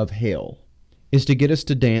of hell is to get us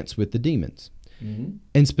to dance with the demons. Mm-hmm.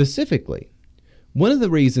 And specifically, one of the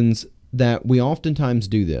reasons that we oftentimes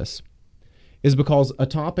do this is because a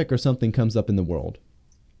topic or something comes up in the world.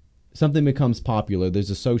 Something becomes popular, there's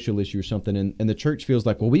a social issue or something, and the church feels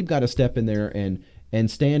like, well, we've got to step in there and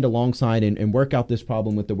stand alongside and work out this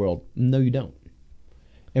problem with the world. No, you don't.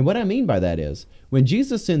 And what I mean by that is, when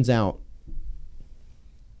Jesus sends out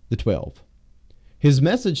the 12, his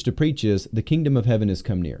message to preach is, the kingdom of heaven has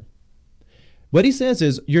come near. What he says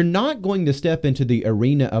is, you're not going to step into the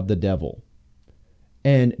arena of the devil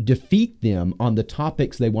and defeat them on the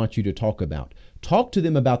topics they want you to talk about. Talk to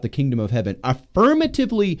them about the kingdom of heaven.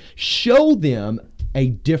 Affirmatively show them a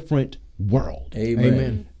different world.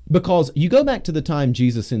 Amen. Because you go back to the time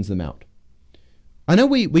Jesus sends them out. I know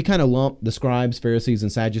we kind of lump the scribes, Pharisees,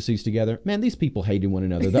 and Sadducees together. Man, these people hated one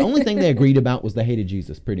another. The only thing they agreed about was they hated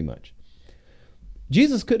Jesus, pretty much.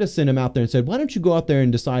 Jesus could have sent them out there and said, why don't you go out there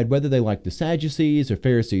and decide whether they like the Sadducees or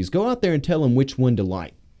Pharisees? Go out there and tell them which one to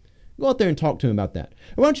like. Go out there and talk to them about that.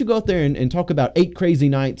 Or why don't you go out there and talk about 8 crazy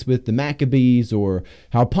nights with the Maccabees, or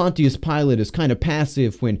how Pontius Pilate is kind of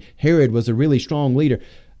passive when Herod was a really strong leader.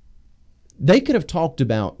 They could have talked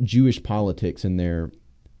about Jewish politics and their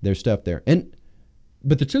stuff there.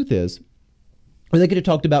 But the truth is, or they could have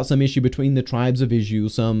talked about some issue between the tribes of Israel,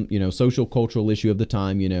 some, social cultural issue of the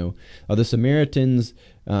time, are the Samaritans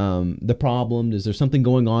the problem? Is there something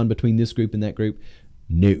going on between this group and that group?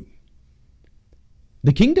 No.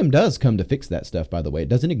 The kingdom does come to fix that stuff, by the way. It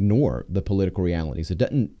doesn't ignore the political realities. It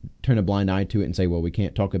doesn't turn a blind eye to it and say, well, we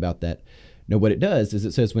can't talk about that. No, what it does is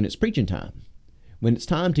it says when it's preaching time, when it's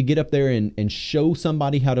time to get up there and show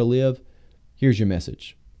somebody how to live, here's your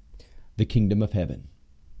message. The kingdom of heaven.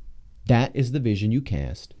 That is the vision you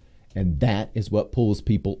cast, and that is what pulls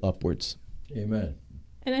people upwards. Amen.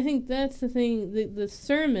 And I think that's the thing, the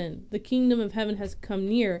sermon, the kingdom of heaven has come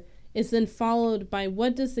near, is then followed by,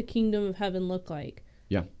 what does the kingdom of heaven look like?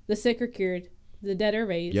 Yeah. The sick are cured, the dead are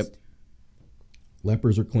raised. Yep.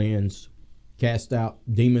 Lepers are cleansed, cast out,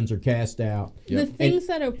 demons are cast out. The things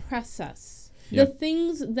that oppress us, the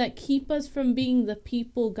things that keep us from being the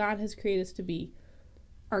people God has created us to be,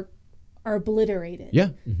 are obliterated. Yeah.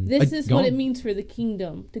 This is what gone. it means for the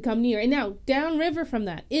kingdom to come near. And now, downriver from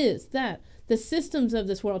that is that the systems of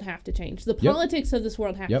this world have to change. The politics of this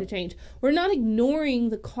world have to change. We're not ignoring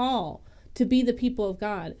the call to be the people of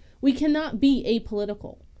God. We cannot be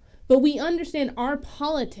apolitical. But we understand our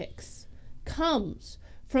politics comes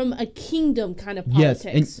from a kingdom kind of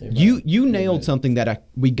politics. Yes, and you nailed something that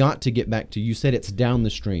we got to get back to. You said it's down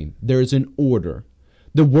the stream. There's an order.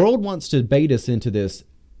 The world wants to bait us into this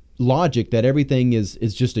logic that everything is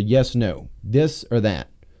just a yes, no, this or that.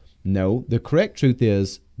 No, the correct truth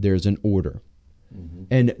is there's an order. Mm-hmm.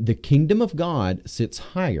 And the kingdom of God sits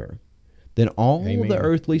higher than all the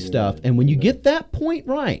earthly stuff. And when you get that point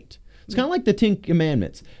right, it's kind of like the 10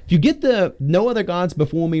 Commandments. If you get the no other gods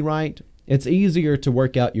before me right, it's easier to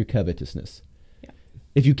work out your covetousness. Yeah.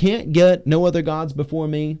 If you can't get no other gods before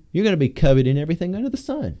me, you're going to be coveting everything under the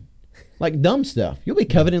sun. Like dumb stuff. You'll be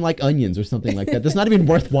coveting like onions or something like that. That's not even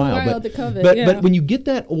worthwhile. But when you get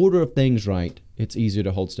that order of things right, it's easier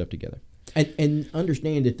to hold stuff together. And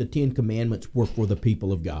understand that the 10 Commandments were for the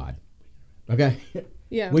people of God. Okay?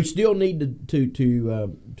 Yeah. We still need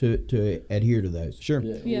to adhere to those. Sure.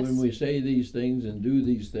 Yeah, Yes. when we say these things and do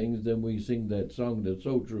these things, then we sing that song that's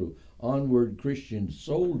so true. Onward, Christian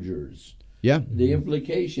soldiers. Yeah. The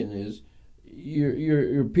implication is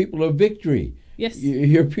you're people of victory. Yes.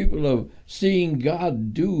 You're people of seeing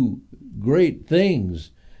God do great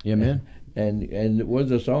things. Yeah, man. And what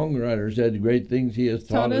the songwriter said, great things he has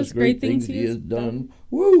taught us, great things he has done.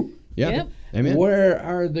 Woo! Yeah. Yep. Amen. Where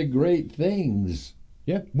are the great things?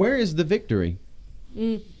 Yeah. Where is the victory?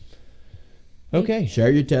 Okay. Share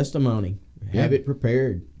your testimony. Have it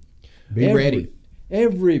prepared. Be ready.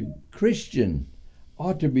 Every Christian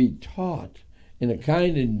ought to be taught in a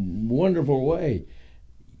kind and wonderful way.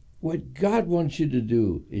 What God wants you to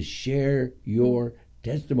do is share your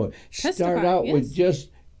testimony. Start out with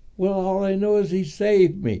just, well, all I know is he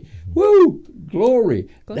saved me. Woo! Glory.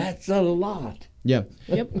 That's a lot. Yeah.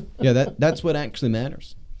 Yep. Yeah, that's what actually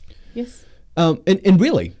matters. Yes. And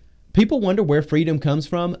really, people wonder where freedom comes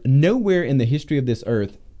from. Nowhere in the history of this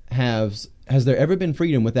earth has there ever been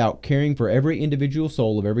freedom without caring for every individual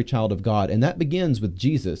soul of every child of God. And that begins with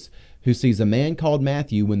Jesus, who sees a man called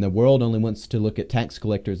Matthew when the world only wants to look at tax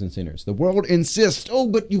collectors and sinners. The world insists, oh,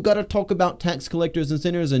 but you've got to talk about tax collectors and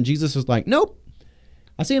sinners. And Jesus is like, nope.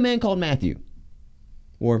 I see a man called Matthew.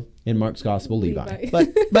 Or in Mark's gospel, Levi.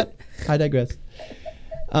 But I digress.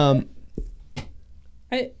 I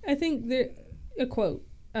think there a quote,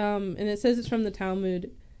 and it says it's from the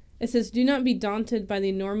Talmud. It says, "Do not be daunted by the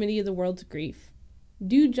enormity of the world's grief.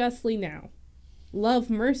 Do justly now.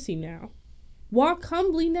 Love mercy now. Walk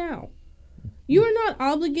humbly now. You are not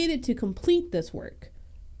obligated to complete this work,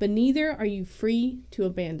 but neither are you free to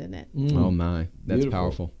abandon it." Oh my, that's Beautiful.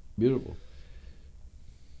 powerful. Beautiful.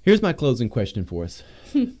 Here's my closing question for us.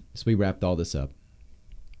 So we wrapped all this up.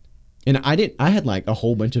 And I had like a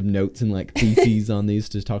whole bunch of notes and like theses on these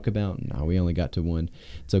to talk about. No, we only got to one.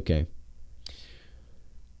 It's okay.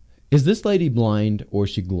 Is this lady blind or is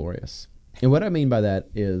she glorious? And what I mean by that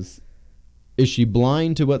is she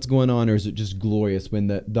blind to what's going on, or is it just glorious when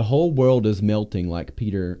the whole world is melting like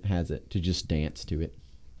Peter has it, to just dance to it?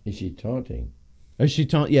 Is she taunting? Is she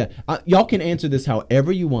yeah. Y'all can answer this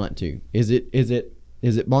however you want to. Is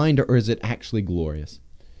it blind or is it actually glorious?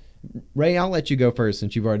 Ray, I'll let you go first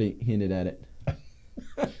since you've already hinted at it.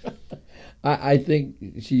 I think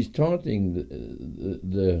she's taunting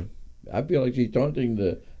the I feel like she's taunting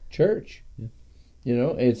the church. Yeah. You know,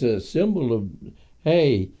 it's a symbol of,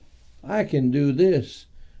 hey, I can do this.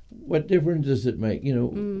 What difference does it make? You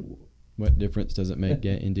know, What difference does it make?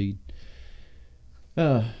 Yeah, indeed.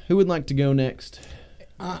 Who would like to go next?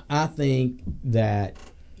 I think that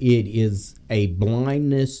it is a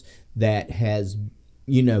blindness that has,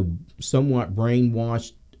 somewhat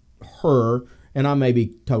brainwashed her. And I may be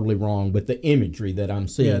totally wrong, but the imagery that I'm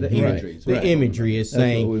seeing, Yeah, the here, imagery, the right. imagery is that's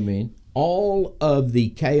saying what we mean. all of the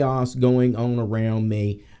chaos going on around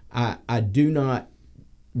me, I do not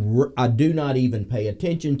even pay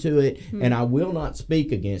attention to it, and I will not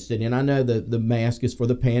speak against it. And I know the mask is for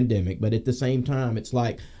the pandemic, but at the same time, it's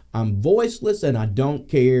like I'm voiceless and I don't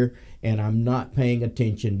care, and I'm not paying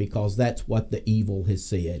attention because that's what the evil has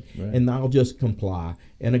said, Right. and I'll just comply.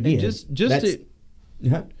 And again,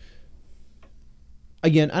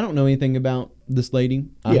 Again, I don't know anything about this lady.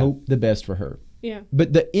 I Yeah. hope the best for her. Yeah.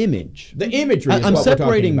 But the image, the imagery. Is I'm what we're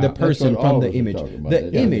separating talking the about. person That's what all from of the us are image. talking about, The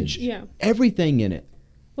that image, Yeah. everything in it.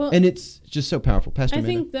 Well, And it's just so powerful. Pastor I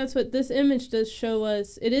Amanda? think that's what this image does show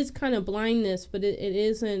us. It is kind of blindness, but it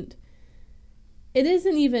isn't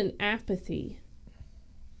even apathy.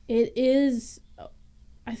 It is,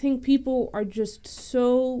 I think people are just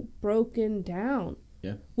so broken down.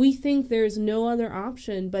 Yeah. We think there's no other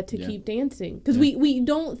option but to Yeah. keep dancing. Because Yeah. we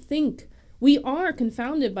don't think, we are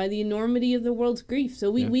confounded by the enormity of the world's grief. So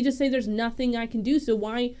we just say there's nothing I can do, so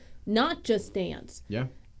why not just dance? Yeah.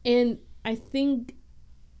 And I think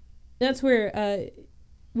that's where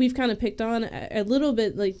we've kind of picked on a little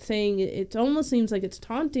bit, like saying it almost seems like it's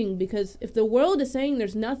taunting, because if the world is saying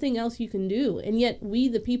there's nothing else you can do, and yet we,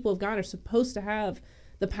 the people of God, are supposed to have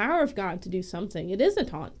the power of God to do something, it is a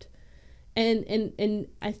taunt. And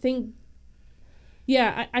I think,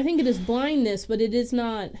 I think it is blindness, but it is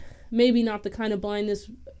not, maybe not the kind of blindness,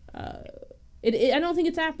 I don't think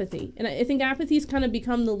it's apathy. And I think apathy's kind of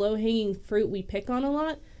become the low-hanging fruit we pick on a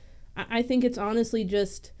lot. I think it's honestly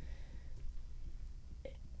just,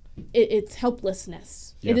 it's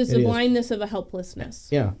helplessness. Yeah, it is it the is. blindness of a helplessness.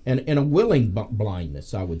 Yeah, and a willing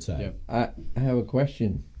blindness, I would say. Yeah. I have a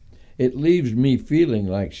question. It leaves me feeling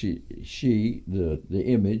like she the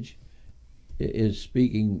image is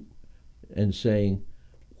speaking and saying,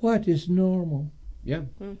 what is normal? Yeah.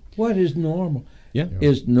 What is normal? Yeah.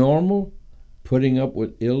 Is normal putting up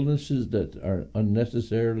with illnesses that are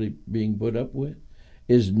unnecessarily being put up with?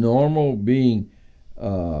 Is normal being,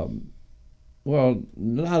 a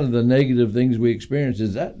lot of the negative things we experience,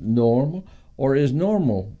 is that normal? Or is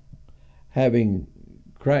normal having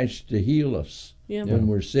Christ to heal us Yeah. when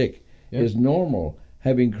we're sick? Yeah. Is normal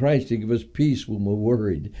having Christ to give us peace when we're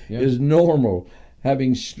worried? Yeah. Is normal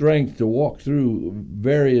having strength to walk through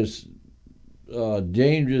various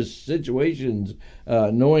dangerous situations,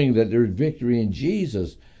 knowing that there's victory in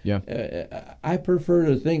Jesus? Yeah. I prefer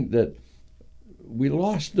to think that we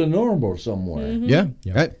lost the normal somewhere. Yeah.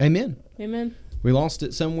 Yeah. Right. Amen. Amen. We lost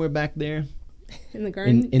it somewhere back there In the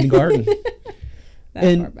garden. in the garden. that far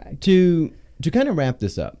And back. to kind of wrap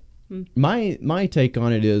this up, my take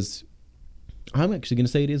on it is, I'm actually going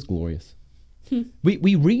to say it is glorious.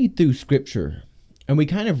 We read through Scripture and we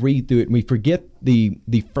kind of read through it and we forget the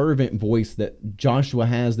fervent voice that Joshua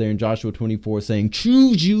has there in Joshua 24 saying,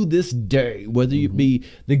 choose you this day, whether you be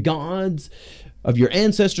the gods of your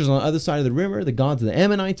ancestors on the other side of the river, the gods of the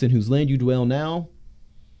Ammonites in whose land you dwell now.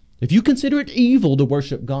 If you consider it evil to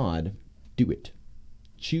worship God, do it.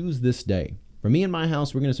 Choose this day. For me and my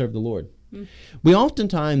house, we're going to serve the Lord. We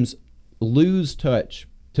oftentimes lose touch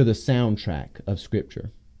to the soundtrack of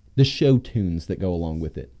Scripture, the show tunes that go along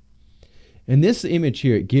with it. In this image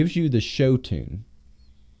here, it gives you the show tune,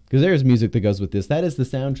 because there's music that goes with this. That is the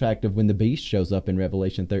soundtrack of when the beast shows up in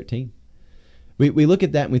Revelation 13. We look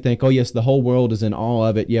at that and we think, oh yes, the whole world is in awe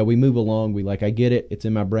of it. Yeah, we move along. We like, I get it. It's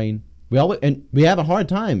in my brain. And we have a hard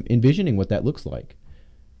time envisioning what that looks like.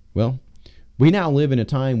 Well, we now live in a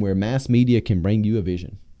time where mass media can bring you a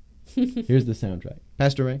vision. Here's the soundtrack.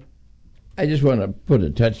 Pastor Ray? I just want to put a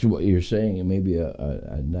touch to what you're saying, and maybe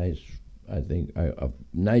a nice, I think, a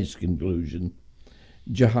nice conclusion.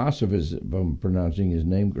 Jehoshaphat, if I'm pronouncing his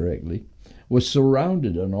name correctly, was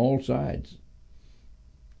surrounded on all sides.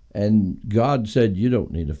 And God said, you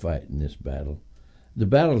don't need to fight in this battle. The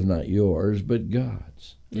battle's not yours, but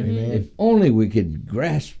God's. Amen. If only we could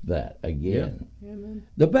grasp that again. Yeah. Amen.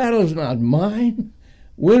 The battle's not mine.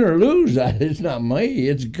 Win or lose, it's not me.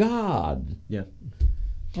 It's God. Yeah.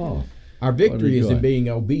 Oh, Our victory is in joy. being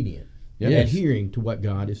obedient and Yes. adhering to what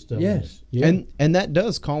God is telling Yes. us. Yeah. And that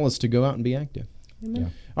does call us to go out and be active. Amen. Yeah.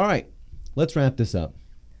 All right, let's wrap this up.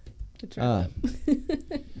 Good job.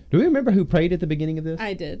 Do we remember who prayed at the beginning of this?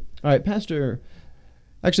 I did. All right, Pastor.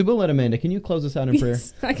 Actually, we'll let Amanda. Can you close us out in prayer?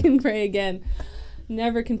 Yes, I can pray again.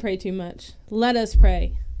 Never can pray too much. Let us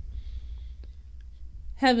pray.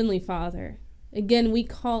 Heavenly Father, again, we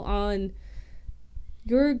call on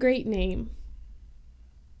your great name,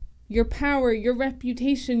 your power, your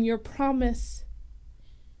reputation, your promise.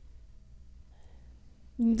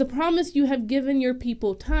 The promise you have given your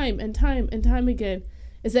people time and time and time again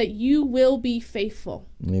is that you will be faithful.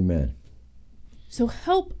 Amen. So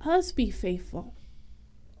help us be faithful.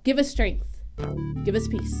 Give us strength. Give us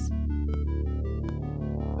peace.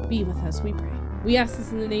 Be with us, we pray. We ask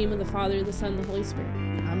this in the name of the Father, the Son, and the Holy Spirit.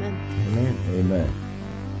 Amen. Amen. Amen.